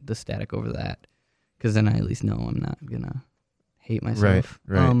the static over that, because then I at least know I'm not gonna hate myself.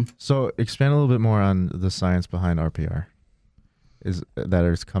 Right. So expand a little bit more on the science behind RPR. Is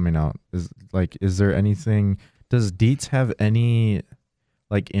coming out? Is there anything? Does Dietz have any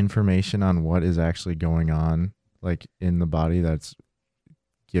information on what is actually going on in the body that's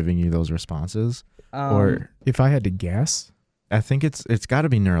giving you those responses? Or if I had to guess, I think it's got to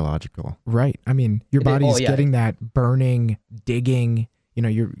be neurological. Right. I mean, your body's getting that burning, digging.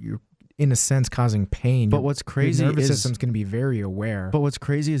 You're in a sense causing pain. But what's crazy your nervous system's going to be very aware. But what's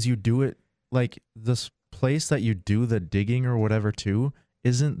crazy is you do it this place that you do the digging or whatever to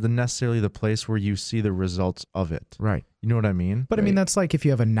isn't necessarily the place where you see the results of it. Right. You know what I mean? But I mean, that's like if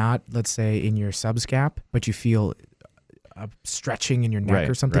you have a knot, let's say in your subscap, but you feel a stretching in your neck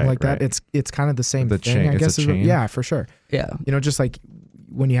or something like that. It's kind of the same thing. I guess. Yeah, for sure. Yeah. Just like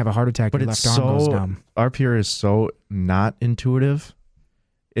when you have a heart attack, your left arm goes numb. RPR is so not intuitive.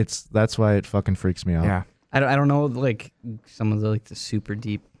 That's why it fucking freaks me out. Yeah. I don't know some of the the super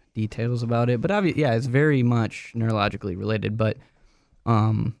deep details about it, but it's very much neurologically related. But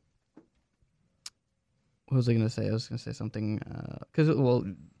what was I going to say? I was going to say something because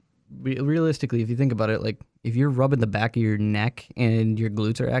realistically, if you think about it, if you're rubbing the back of your neck and your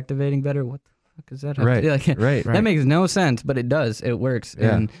glutes are activating better, what the fuck is that? Right. That makes no sense, but it does. It works.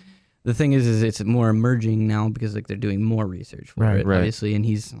 Yeah. And the thing is it's more emerging now because they're doing more research for it, obviously, and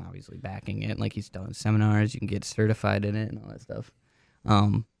he's obviously backing it. He's done seminars, you can get certified in it and all that stuff.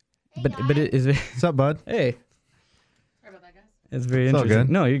 But it is. What's up, bud? Hey. Sorry about that, guys. It's very It's all interesting.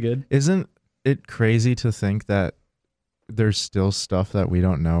 good. No, you're good. Isn't it crazy to think that there's still stuff that we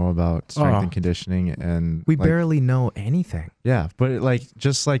don't know about strength and conditioning, and we barely know anything. Yeah, but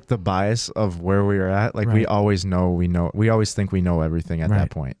just the bias of where we are at, we always know we always think we know everything at that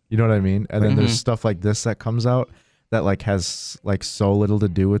point. You know what I mean? And then there's stuff like this that comes out that has so little to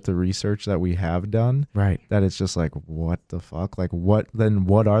do with the research that we have done. Right. That it's just what the fuck? What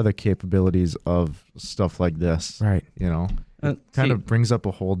are the capabilities of stuff like this? Right. It kind of brings up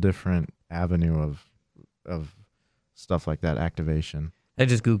a whole different avenue of stuff like that activation. I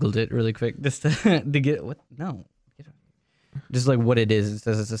just Googled it really quick just to get what? No. Just what it is. It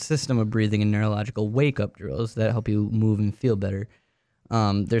says it's a system of breathing and neurological wake-up drills that help you move and feel better.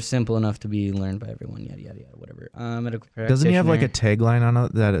 They're simple enough to be learned by everyone, yada, yada, yada, whatever. Medical practitioner. Doesn't he have a tagline on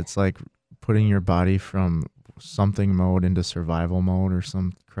it that it's putting your body from something mode into survival mode or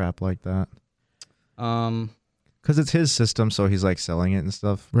some crap like that? Because it's his system, so he's selling it and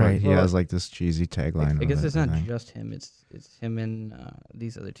stuff. Right. He has this cheesy tagline. I guess it's not just him. It's him and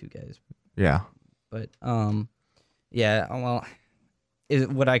these other two guys. Yeah. But yeah. Well, is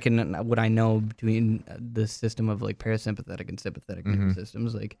what I know between the system of parasympathetic and sympathetic nervous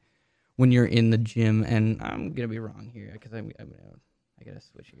systems, when you're in the gym, and I'm gonna be wrong here because I gotta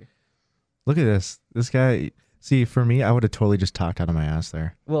switch here. Look at this guy. See, for me, I would have totally just talked out of my ass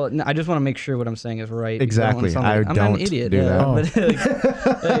there. Well, no, I just want to make sure what I'm saying is right. Exactly. I'm not an idiot. Do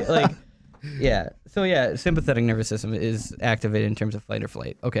that. But, yeah. So yeah, sympathetic nervous system is activated in terms of fight or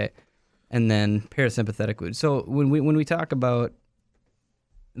flight. Okay, and then parasympathetic would. So when we talk about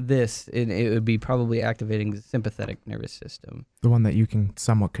this, it would be probably activating the sympathetic nervous system, the one that you can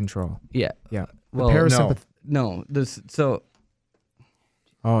somewhat control. Yeah. Yeah. Well, no.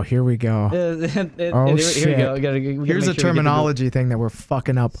 Oh, here we go. Shit. Here we go. Here's a terminology thing that we're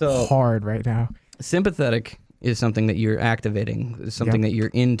fucking up hard right now. Sympathetic is something that you're activating. It's something that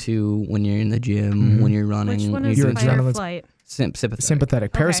you're into when you're in the gym, when you're running. Which one is your fight or adrenaline's flight?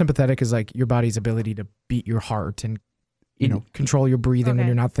 Sympathetic. Parasympathetic is your body's ability to beat your heart and control your breathing when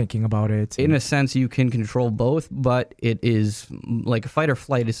you're not thinking about it. In a sense, you can control both, but it is like fight or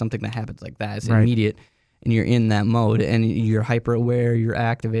flight is something that happens like that. It's immediate, and you're in that mode, and you're hyper aware. You're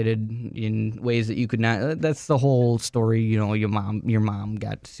activated in ways that you could not. That's the whole story. Your mom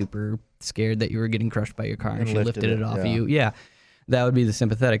got super scared that you were getting crushed by your car, and she lifted it off of you. Yeah, that would be the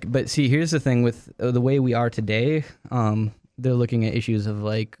sympathetic. But see, here's the thing with the way we are today. They're looking at issues of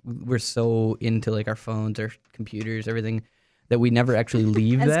like we're so into like our phones, our computers, everything that we never actually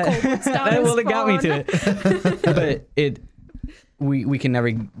leave that. Well, it got me to it. But we can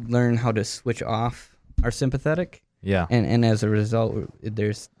never learn how to switch off our sympathetic. Yeah. And as a result,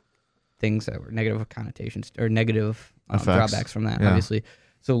 there's things that were negative connotations or negative drawbacks from that, obviously.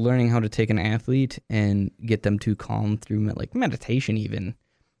 So learning how to take an athlete and get them to calm through like meditation even,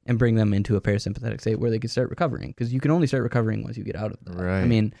 and bring them into a parasympathetic state where they can start recovering. Because you can only start recovering once you get out of that. Right. I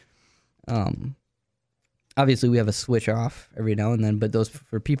mean, obviously we have a switch off every now and then, but those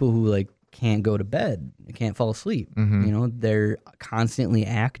for people who like can't go to bed, can't fall asleep, they're constantly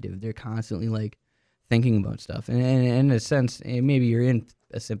active. They're constantly like thinking about stuff. And in a sense, maybe you're in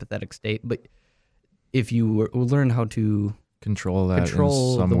a sympathetic state, but if you learn how to control that,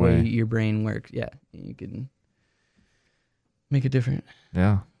 the way your brain works, you can make it different.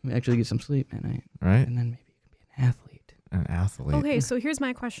 Yeah. Actually get some sleep at night. Right. And then maybe you can be an athlete. An athlete. Okay, so here's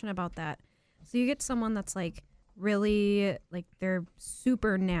my question about that. So you get someone that's like really, like they're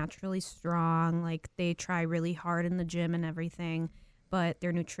super naturally strong, like they try really hard in the gym and everything, but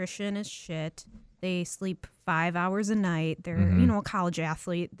their nutrition is shit. They sleep 5 hours a night. They're, a college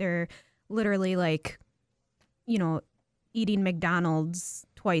athlete. They're literally like, eating McDonald's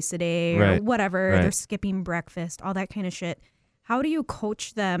twice a day or whatever. They're skipping breakfast, all that kind of shit. How do you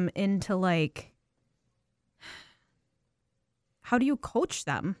coach them into like, how do you coach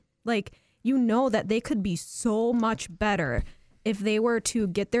them? Like, that they could be so much better if they were to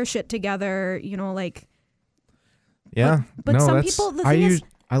get their shit together, like. Yeah. But some people, the thing is.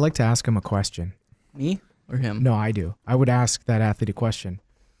 I like to ask them a question. Me or him? No, I do. I would ask that athlete a question.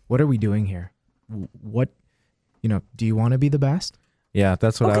 What are we doing here? What, do you want to be the best? Yeah,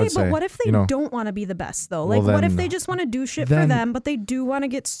 that's what I would say. Okay, but what if they don't want to be the best, though? Like, what if they just want to do shit for them, but they do want to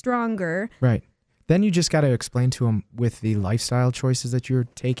get stronger? Right. Then you just got to explain to them with the lifestyle choices that you're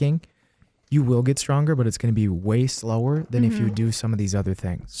taking, you will get stronger, but it's going to be way slower than if you do some of these other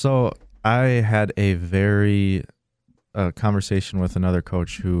things. So I had a very conversation with another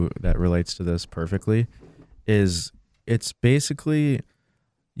coach that relates to this perfectly. It's basically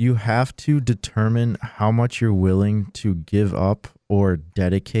you have to determine how much you're willing to give up or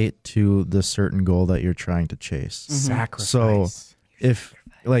dedicate to the certain goal that you're trying to chase. Sacrifice. So if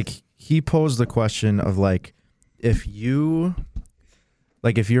like he posed the question of like, if you're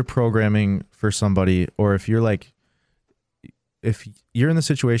programming for somebody, or if you're in the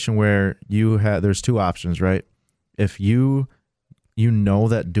situation where there's two options, right? If you know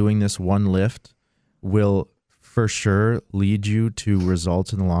that doing this one lift will for sure lead you to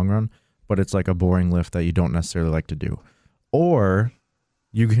results in the long run, but it's like a boring lift that you don't necessarily like to do. Or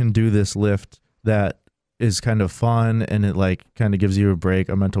you can do this lift that is kind of fun and it like kind of gives you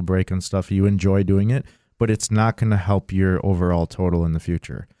a mental break and stuff. You enjoy doing it, but it's not going to help your overall total in the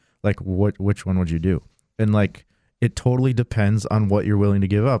future. Like which one would you do? And like, it totally depends on what you're willing to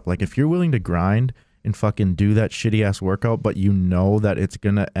give up. Like if you're willing to grind and fucking do that shitty ass workout, but you know that it's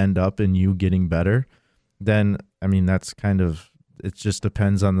going to end up in you getting better, then, I mean, that's kind of, it just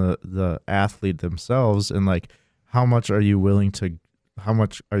depends on the athlete themselves and like, how much are you willing to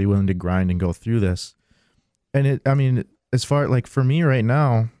grind and go through this? And as far like for me right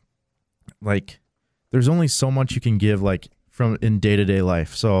now, like there's only so much you can give like from in day-to-day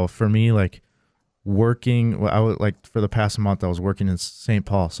life. So for me, like working, I was like for the past month, I was working in St.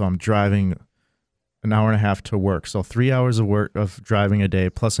 Paul. So I'm driving an hour and a half to work. So 3 hours of driving a day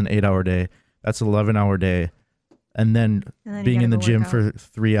plus an 8-hour day. That's an 11-hour day. And then being in the gym for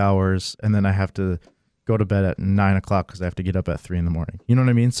 3 hours. And then I have to go to bed at 9 o'clock because I have to get up at 3 a.m. You know what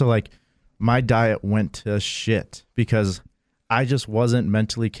I mean? So like my diet went to shit because I just wasn't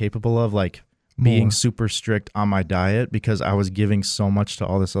mentally capable of like being super strict on my diet because I was giving so much to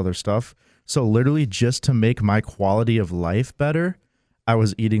all this other stuff. So literally just to make my quality of life better, I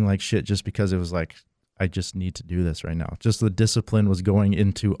was eating like shit just because it was like, I just need to do this right now. Just the discipline was going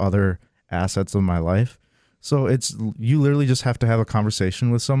into other assets of my life. So you literally just have to have a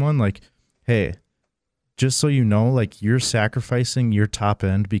conversation with someone like, hey, just so you know, like you're sacrificing your top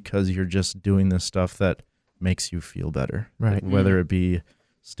end because you're just doing this stuff that makes you feel better. Right. Like, whether it be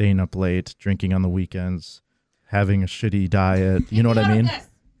staying up late, drinking on the weekends, having a shitty diet. You know what I mean?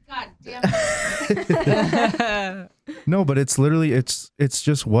 God damn it. No, but it's literally it's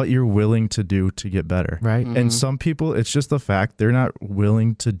just what you're willing to do to get better. Right. And some people, it's just the fact they're not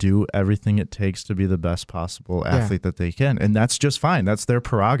willing to do everything it takes to be the best possible athlete that they can. And that's just fine. That's their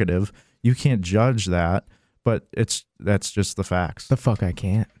prerogative. You can't judge that, but that's just the facts. The fuck I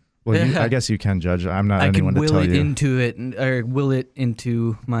can't. Well, I guess you can judge. I'm not anyone to tell you. I can will it into it, or will it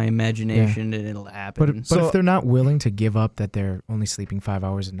into my imagination, and it'll happen. But if they're not willing to give up that they're only sleeping 5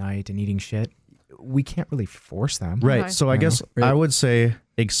 hours a night and eating shit, we can't really force them. Right. Okay. So I guess I would say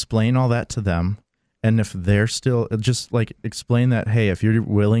explain all that to them. And if they're still just like explain that, hey, if you're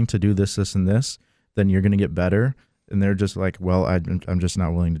willing to do this, this, and this, then you're going to get better. And they're just like, well, I'm just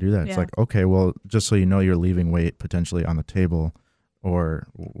not willing to do that. It's like, okay, well, just so you know, you're leaving weight potentially on the table.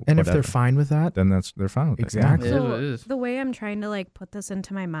 And if they're fine with that, then they're fine with it. Exactly. So the way I'm trying to like put this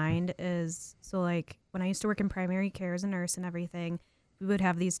into my mind is, so like when I used to work in primary care as a nurse and everything, we would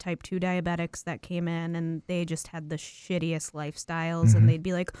have these type 2 diabetics that came in and they just had the shittiest lifestyles and they'd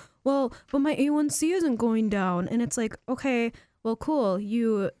be like, well, but my A1C isn't going down. And it's like, okay, well, cool.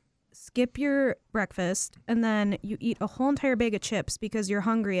 You skip your breakfast and then you eat a whole entire bag of chips because you're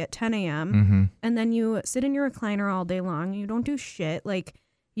hungry at 10 a.m. And then you sit in your recliner all day long. You don't do shit. Like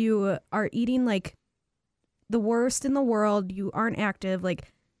you are eating like the worst in the world. You aren't active.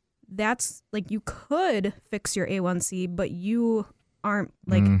 Like that's like you could fix your A1C, but you aren't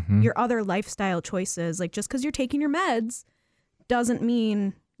like your other lifestyle choices. Like just because you're taking your meds doesn't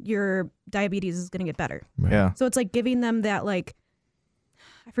mean your diabetes is going to get better. Right. Yeah. So it's like giving them that like,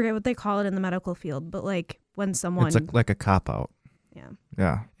 I forget what they call it in the medical field, but like when someone... It's like a cop-out. Yeah.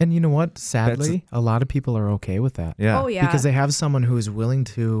 Yeah. And you know what? Sadly, a lot of people are okay with that. Yeah. Oh, yeah. Because they have someone who is willing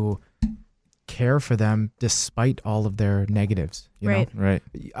to care for them despite all of their negatives. You know? Right.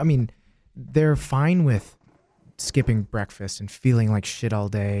 I mean, they're fine with skipping breakfast and feeling like shit all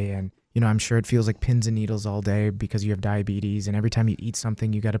day. And, you know, I'm sure it feels like pins and needles all day because you have diabetes. And every time you eat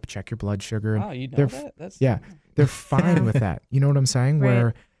something, you got to check your blood sugar. And you know that? they're fine with that. You know what I'm saying? Right.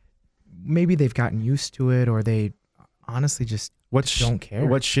 Where maybe they've gotten used to it or they honestly just don't care.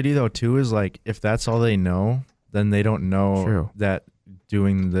 What's shitty though too is like if that's all they know, then they don't know that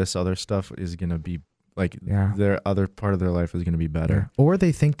doing this other stuff is gonna be like their other part of their life is gonna be better. Yeah. Or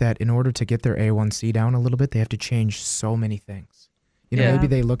they think that in order to get their A1C down a little bit, they have to change so many things. You know, maybe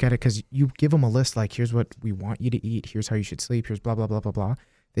they look at it because you give them a list like, here's what we want you to eat, here's how you should sleep, here's blah, blah, blah, blah, blah.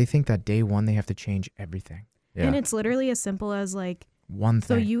 They think that day one they have to change everything. Yeah. And it's literally as simple as like, one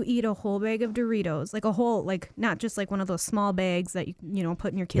thing. so you eat a whole bag of Doritos, like a whole, like not just like one of those small bags that you know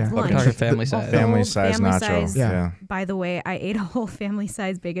put in your kid's lunch. Family size. Family size nacho. Yeah. By the way, I ate a whole family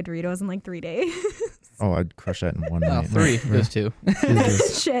size bag of Doritos in like 3 days. Oh, I'd crush that in one night. 3. Those 2.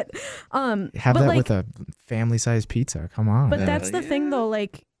 Shit. Have that like, with a family size pizza. Come on. But that's the thing though,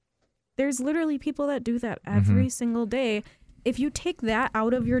 like there's literally people that do that every single day. If you take that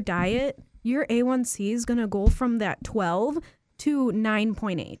out of your diet, your A1C is gonna go from that 12 to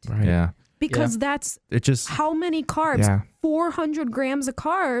 9.8. Right. Yeah. Because that's how many carbs? Yeah. 400 grams of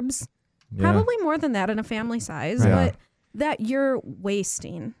carbs. Probably more than that in a family size, but that you're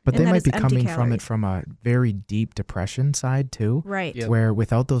wasting. But they might be coming from it from a very deep depression side too. Right. Yep. Where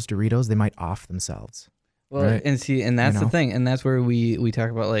without those Doritos, they might off themselves. Well, right? and that's the thing. And that's where we talk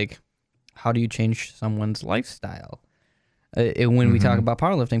about like, how do you change someone's lifestyle? When we talk about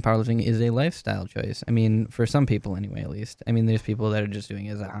powerlifting is a lifestyle choice. I mean, for some people anyway, at least. I mean, there's people that are just doing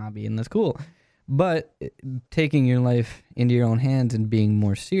it as a hobby, and that's cool. But taking your life into your own hands and being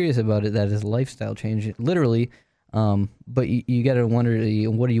more serious about it, that is a lifestyle change, literally. But you got to wonder,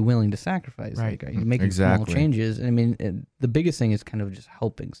 what are you willing to sacrifice? Right. Like, are you making small changes? I mean, the biggest thing is kind of just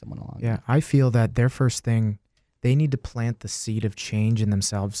helping someone along. Yeah, I feel that their first thing, they need to plant the seed of change in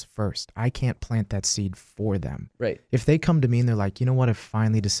themselves first. I can't plant that seed for them. Right. If they come to me and they're like, you know what, I've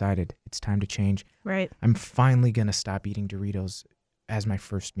finally decided it's time to change. Right. I'm finally going to stop eating Doritos as my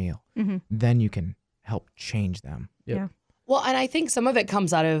first meal. Then you can help change them. Yep. Yeah. Well, and I think some of it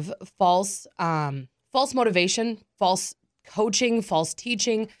comes out of false motivation, false coaching, false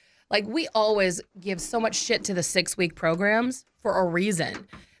teaching. Like we always give so much shit to the 6-week programs for a reason.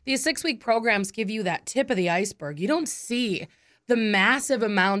 These 6-week programs give you that tip of the iceberg. You don't see the massive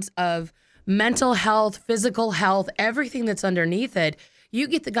amounts of mental health, physical health, everything that's underneath it. You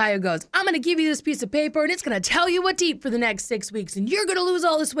get the guy who goes, I'm going to give you this piece of paper and it's going to tell you what to eat for the next 6 weeks and you're going to lose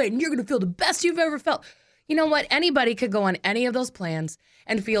all this weight and you're going to feel the best you've ever felt. You know what? Anybody could go on any of those plans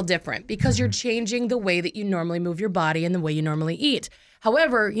and feel different because you're changing the way that you normally move your body and the way you normally eat.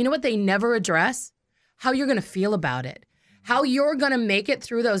 However, you know what they never address? How you're going to feel about it. How you're going to make it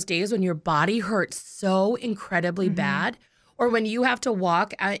through those days when your body hurts so incredibly bad, or when you have to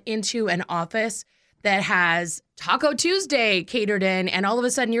walk into an office that has Taco Tuesday catered in, and all of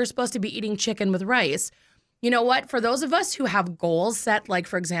a sudden you're supposed to be eating chicken with rice. You know what? For those of us who have goals set, like,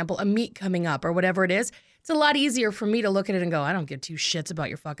 for example, a meet coming up or whatever it is, it's a lot easier for me to look at it and go, I don't give two shits about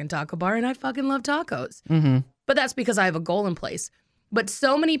your fucking taco bar, and I fucking love tacos. Mm-hmm. But that's because I have a goal in place. But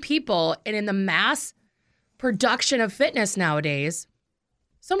so many people, and in the mass production of fitness nowadays,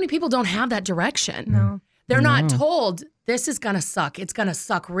 so many people don't have that direction. No. They're not told this is going to suck. It's going to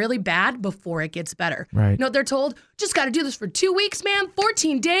suck really bad before it gets better. Right. No, they're told, just got to do this for 2 weeks, man,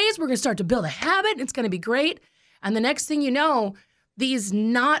 14 days. We're going to start to build a habit. It's going to be great. And the next thing you know, these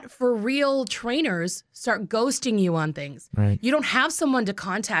not for real trainers start ghosting you on things. Right. You don't have someone to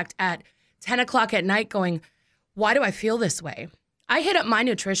contact at 10 o'clock at night going, why do I feel this way? I hit up my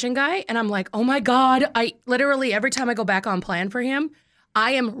nutrition guy and I'm like, oh my God, I literally, every time I go back on plan for him,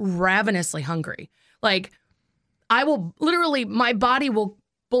 I am ravenously hungry. Like, I will literally, my body will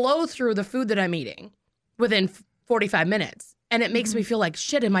blow through the food that I'm eating within 45 minutes. And it makes me feel like,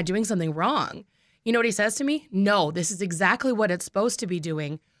 shit, am I doing something wrong? You know what he says to me? No, this is exactly what it's supposed to be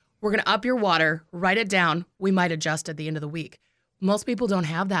doing. We're going to up your water, write it down. We might adjust at the end of the week. Most people don't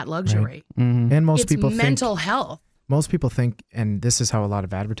have that luxury. Right. Mm-hmm. And most it's people mental think, health. Most people think, and this is how a lot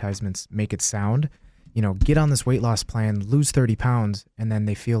of advertisements make it sound, you know, get on this weight loss plan, lose 30 pounds, and then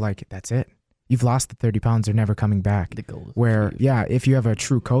they feel like that's it. You've lost the 30 pounds, they're never coming back. The goal is Where, yeah, if you have a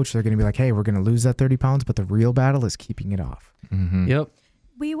true coach, they're going to be like, hey, we're going to lose that 30 pounds, but the real battle is keeping it off. Mm-hmm. Yep.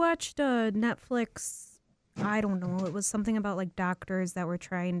 We watched a Netflix, I don't know, it was something about like doctors that were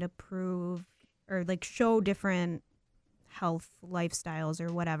trying to prove or like show different health lifestyles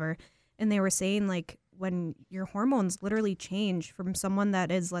or whatever. And they were saying like when your hormones literally change from someone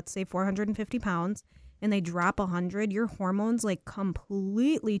that is, let's say, 450 pounds and they drop 100, your hormones like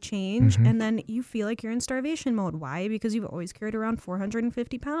completely change. Mm-hmm. And then you feel like you're in starvation mode. Why? Because you've always carried around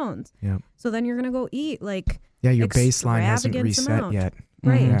 450 pounds. Yeah. So then you're going to go eat like, Yeah, your baseline hasn't extravagant reset amount. yet.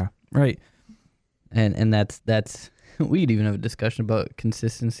 Right. Yeah. Right. And that's we'd even have a discussion about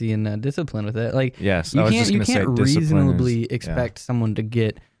consistency and discipline with it. Like, Yes, you I was can't just you gonna say can't discipline reasonably is- expect someone to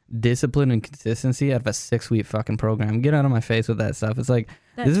get discipline and consistency out of a 6-week fucking program. Get out of my face with that stuff. It's like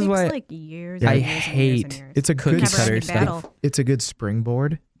That this takes is why like years. I and years and years and hate years. It's a good cookie cutter Never-ending stuff. battle. It's a good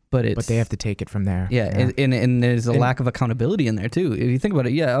springboard, but they have to take it from there. Yeah, and there's a And- lack of accountability in there too. If you think about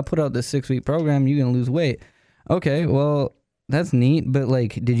it, yeah, I'll put out this 6-week program, you're gonna lose weight. Okay, well, that's neat, but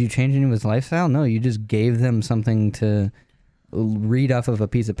like, did you change any of his lifestyle? No, you just gave them something to read off of a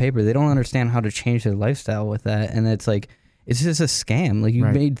piece of paper. They don't understand how to change their lifestyle with that, and it's like, it's just a scam. Like, you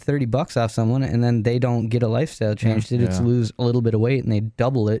Right. made $30 off someone, and then they don't get a lifestyle change. They just Yeah. lose a little bit of weight, and they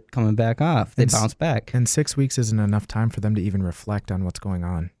double it coming back off. They And bounce back. And 6 weeks isn't enough time for them to even reflect on what's going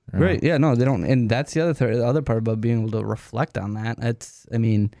on. Right. Yeah. No, they don't. And that's the other part about being able to reflect on that. That's, I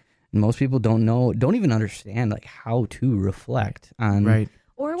mean, most people don't even understand like how to reflect on. Right.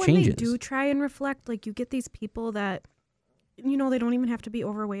 Or when changes. they do try and reflect, like you get these people that, you know, they don't even have to be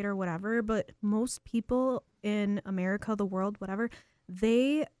overweight or whatever, but most people in America, the world, whatever,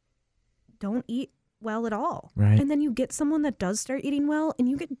 they don't eat well at all. Right. And then you get someone that does start eating well and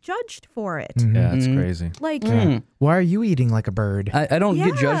you get judged for it. Mhm. Yeah, it's Mhm. crazy. Like, Yeah. Why are you eating like a bird? I don't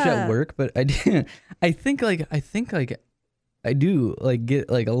get judged Yeah. at work, but I do. I think I do like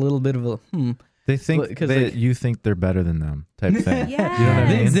get like a little bit of a They think Well, 'cause, they, like- you think they're better than them type thing. Yeah. You know what I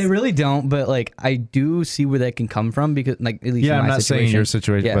They, mean? they really don't, but like I do see where that can come from because like at least Yeah, in I'm my not situation. saying your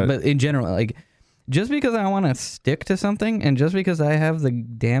situation, Yeah, but in general, like just because I want to stick to something and just because I have the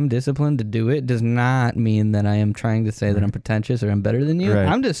damn discipline to do it does not mean that I am trying to say that I'm pretentious or I'm better than you. Right.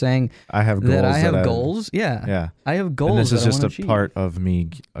 I'm just saying I have goals. that I have that goals. Yeah. Yeah. I have goals. And this is that I just wanna a achieve. part of me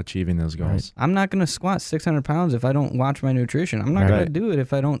achieving those goals. I'm not going to squat 600 pounds if I don't watch my nutrition. I'm not going Right. to do it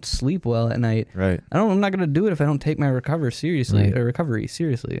if I don't sleep well at night. Right. I'm not going to do it if I don't take my recovery seriously.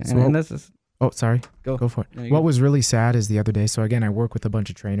 So- And that's just, Oh, sorry. Go. Go for it. No, you What go. was really sad is the other day. So again, I work with a bunch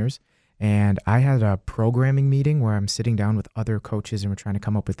of trainers, and I had a programming meeting where I'm sitting down with other coaches, and we're trying to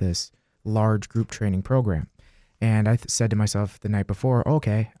come up with this large group training program. And I said to myself the night before,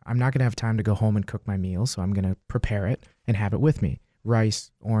 okay, I'm not going to have time to go home and cook my meal, so I'm going to prepare it and have it with me. Rice,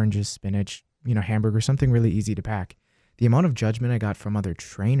 oranges, spinach, hamburger, something really easy to pack. The amount of judgment I got from other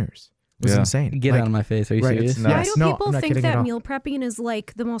trainers was Yeah. insane. get Like, out of my face. Are you right, serious? it's why Yes. do No, people I'm not think kidding at that all. meal prepping is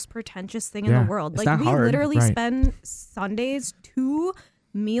like the most pretentious thing Yeah. in the world? It's Like not we hard. literally Right. spend Sundays to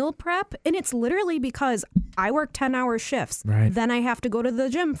meal prep, and it's literally because I work 10-hour shifts. Right. Then I have to go to the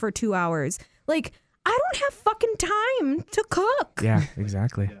gym for 2 hours. Like, I don't have fucking time to cook. Yeah,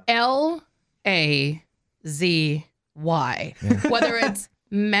 exactly. LAZY. Whether it's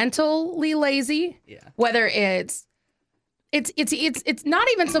mentally lazy, whether it's it's not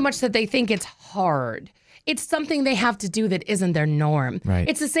even so much that they think it's hard. It's something they have to do that isn't their norm. Right.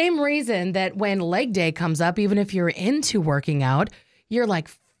 It's the same reason that when leg day comes up, even if you're into working out, you're like,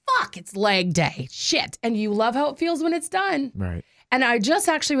 fuck, it's leg day. Shit. And you love how it feels when it's done. Right. And I just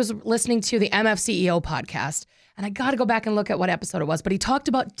actually was listening to the MF CEO podcast, and I got to go back and look at what episode it was, but he talked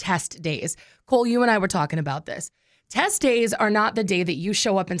about test days. Cole, you and I were talking about this. Test days are not the day that you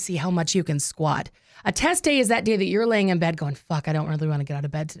show up and see how much you can squat. A test day is that day that you're laying in bed going, fuck, I don't really want to get out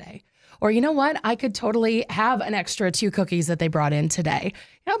of bed today. Or you know what? I could totally have an extra 2 cookies that they brought in today.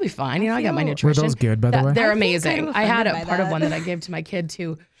 I'll be fine. I got my nutrition. Were those good, by the way? They're I feel amazing. kind of I had offended a by part of that. one that I gave to my kid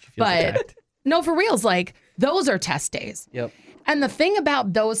too. But no, for reals, like those are test days. Yep. And the thing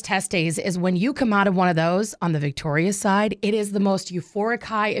about those test days is when you come out of one of those on the victorious side, it is the most euphoric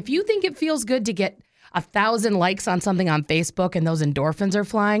high. If you think it feels good to get 1,000 likes on something on Facebook and those endorphins are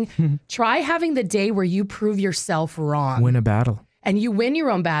flying, try having the day where you prove yourself wrong. Win a battle. And you win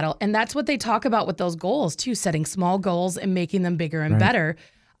your own battle. And that's what they talk about with those goals too, setting small goals and making them bigger and better.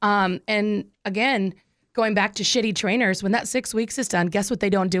 And again, going back to shitty trainers, when that 6 weeks is done, guess what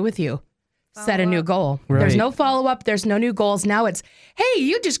they don't do with you? Set a new goal. Right. There's no follow-up. There's no new goals. Now it's, hey,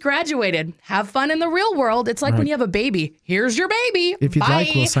 you just graduated. Have fun in the real world. It's like when you have a baby. Here's your baby. If you'd Bye.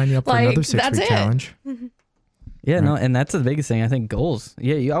 like, we'll sign you up for Like, another that's 6-week it. challenge. Yeah, no, and that's the biggest thing. I think goals.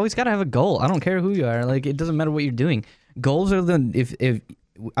 Yeah, you always got to have a goal. I don't care who you are. Like, it doesn't matter what you're doing. Goals are if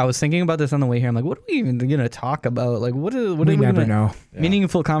I was thinking about this on the way here. I'm like, what are we even gonna talk about? Like, what are We we never gonna, know.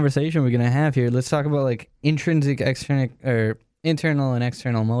 meaningful conversation we're gonna have here? Let's talk about like intrinsic, external, or internal and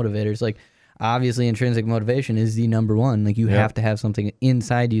external motivators. Like, obviously, intrinsic motivation is the number one. Like, you have to have something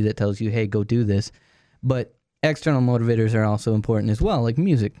inside you that tells you, hey, go do this. But external motivators are also important as well, like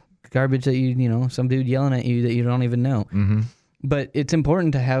music, garbage that you know, some dude yelling at you that you don't even know. Mm-hmm. But it's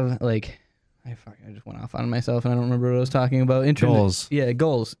important to have like, I just went off on myself and I don't remember what I was talking about. Goals. Yeah,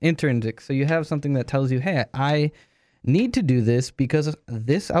 goals. Intrinsic. So you have something that tells you, hey, I need to do this because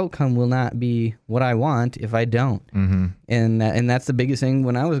this outcome will not be what I want if I don't. Mm-hmm. And that's the biggest thing.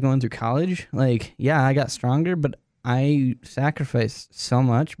 When I was going through college, like, yeah, I got stronger, but I sacrificed so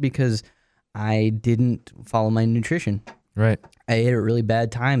much because I didn't follow my nutrition. Right. I ate at really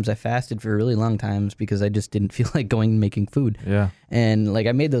bad times. I fasted for really long times because I just didn't feel like going and making food. Yeah. And like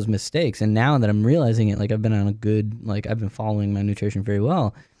I made those mistakes. And now that I'm realizing it, like I've been on a good, like I've been following my nutrition very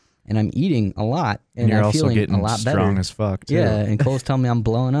well. And I'm eating a lot. And you're I'm also feeling getting a lot better. strong as fuck too. Yeah, and Cole's telling me I'm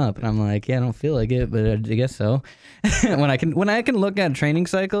blowing up, and I'm like, yeah, I don't feel like it, but I guess so. when I can look at a training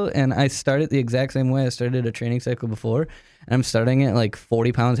cycle, and I start it the exact same way I started a training cycle before, and I'm starting it like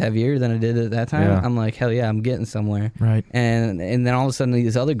 40 pounds heavier than I did at that time. Yeah. I'm like, hell yeah, I'm getting somewhere. Right. And then all of a sudden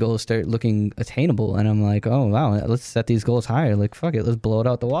these other goals start looking attainable, and I'm like, oh wow, let's set these goals higher. Like fuck it, let's blow it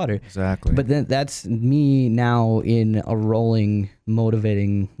out the water. Exactly. But then that's me now in a rolling,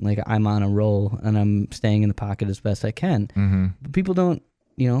 motivating, like I'm on a roll and I'm staying in the pocket as best I can. Mm-hmm. But people don't,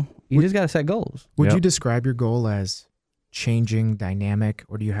 you just got to set goals. Would Yep. you describe your goal as changing, dynamic,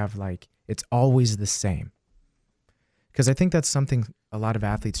 or do you have like it's always the same? Because I think that's something a lot of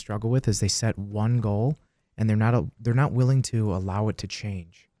athletes struggle with is they set one goal and they're not willing to allow it to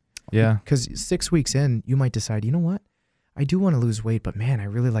change. Yeah. Because 6 weeks in, you might decide, you know what, I do want to lose weight, but man, I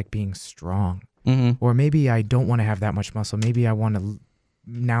really like being strong. Mm-hmm. Or maybe I don't want to have that much muscle. Maybe I want to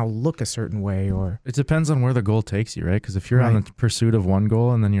now look a certain way. Or It depends on where the goal takes you, right? Because if you're on Right. the pursuit of one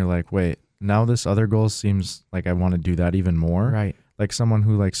goal and then you're like, wait, now this other goal seems like I want to do that even more. right, Like someone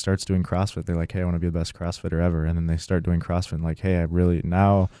who like starts doing CrossFit, they're like, hey, I want to be the best CrossFitter ever. And then they start doing CrossFit and like, hey, I really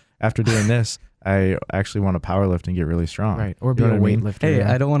now after doing this, I actually want to powerlift and get really strong. right, or You be know a what I mean? weightlifter. Hey,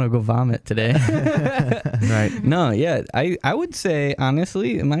 yeah. I don't want to go vomit today. Right. No, yeah, I would say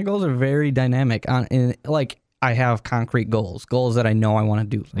honestly, my goals are very dynamic. Like I have concrete goals that I know I want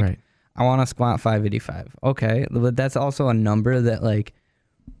to do. Like, Right. I want to squat 585. Okay, but that's also a number that like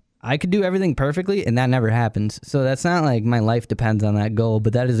I could do everything perfectly, and that never happens. So that's not like my life depends on that goal,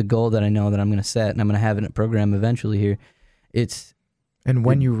 but that is a goal that I know that I'm going to set, and I'm going to have in a program eventually here. And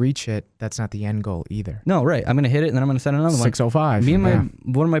when you reach it, that's not the end goal either. No, right. I'm going to hit it, and then I'm going to set another one. 605. Me and yeah.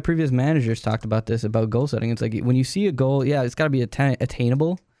 one of my previous managers talked about this, about goal setting. It's like when you see a goal, yeah, it's got to be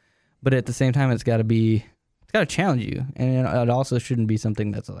attainable, but at the same time, it's got to challenge you. And it also shouldn't be something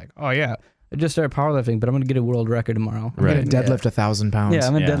that's like, oh yeah, I just started powerlifting, but I'm going to get a world record tomorrow. I'm going to Right. deadlift 1,000 pounds. Yeah,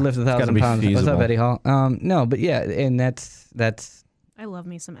 I'm going to deadlift It's gotta 1,000 be pounds. What's up, feasible. Eddie Hall? No, but yeah, and that's I love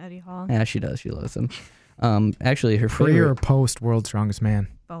me some Eddie Hall. yeah, she does. She loves him. Actually, her Pre or favorite, post World's Strongest Man?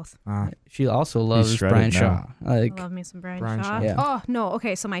 Both. she also loves shredded Brian now. Shaw. Like, I love me some Brian Brian Shaw. Shaw. Yeah. Oh, no.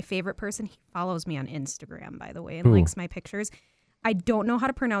 Okay, so my favorite person, he follows me on Instagram, by the way, and Who? likes my pictures. I don't know how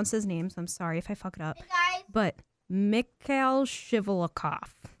to pronounce his name, so I'm sorry if I fuck it up. But Mikhail Shivlikov.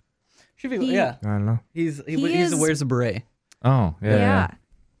 Yeah. I don't know. He is- wears a beret. Oh, yeah.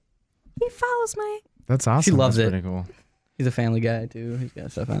 He follows my. That's awesome. She loves That's it. pretty cool. He's a family guy too. He's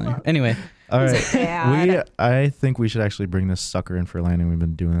got stuff on there. Anyway, All right. Dad. I think we should actually bring this sucker in for landing. We've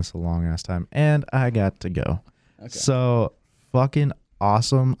been doing this a long ass time, and I got to go. okay. So fucking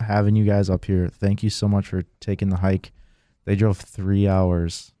awesome having you guys up here. Thank you so much for taking the hike. They drove 3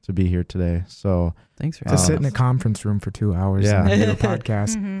 hours to be here today. So Thanks for To having sit in a us. conference room for 2 hours Yeah. and do a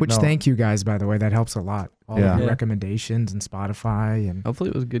podcast. Which No. thank you guys, by the way. That helps a lot. All Yeah. of your Yeah. recommendations and Spotify and Hopefully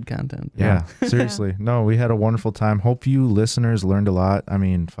it was good content. yeah, seriously. No, we had a wonderful time. Hope you listeners learned a lot. I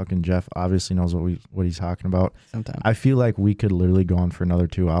mean, fucking Jeff obviously knows what he's talking about. Sometimes. I feel like we could literally go on for another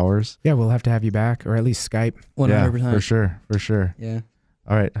 2 hours. yeah, we'll have to have you back or at least Skype. 100%. Yeah, for sure. Yeah.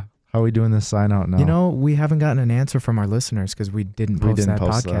 All right. How are we doing this sign out now? You know, we haven't gotten an answer from our listeners because we didn't post that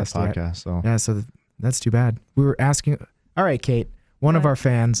podcast yet. So Yeah, so that's too bad. We were asking. All right, Kate, one of What? our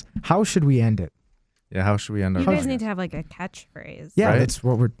fans. How should we end it? yeah, how should we end our You guys podcast? need to have like a catchphrase. Yeah, Right. that's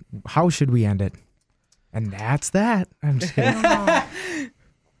what we're. How should we end it? And that's that. I'm just kidding.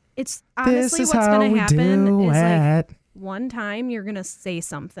 It's This honestly is what's how gonna we happen do is like it. one time you're gonna say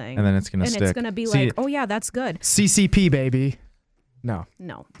something and then it's gonna and stick. it's gonna be See, like, oh yeah, that's good. CCP baby. No.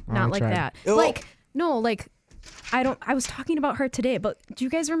 No, Oh, not I like tried. that. Like no, like I was talking about her today, but do you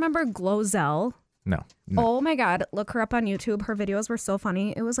guys remember Glozell? no. Oh my god, look her up on YouTube. Her videos were so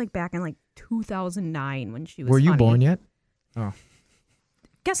funny. It was like back in like 2009 when she was Were you funny. born yet?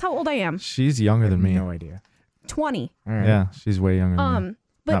 Guess how old I am? She's younger than me. No idea. 20. All right. Yeah, she's way younger than me.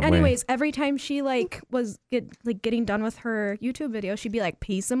 But Not way. anyways, every time she like was getting done with her YouTube video, she'd be like,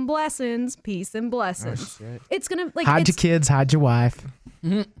 "Peace and blessings, peace and blessings." It's gonna like Hide your it's kids, hide your wife.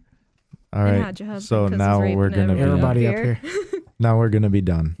 All and right. hide your husband So 'cause he's now raping we're gonna be Everybody up here. here. now we're gonna be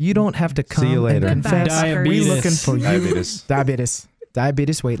done. You don't have to come See you later. and Goodbye, confess. fuckers. We looking for you. Diabetes.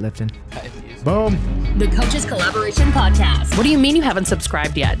 Diabetes weightlifting. Boom. The Coaches Collaboration Podcast. What do you mean you haven't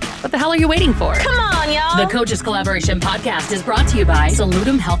subscribed yet? What the hell are you waiting for? Come on, y'all. The Coaches Collaboration Podcast is brought to you by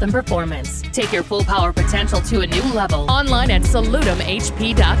Salutum Health and Performance. Take your full power potential to a new level. Online at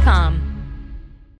salutumhp.com.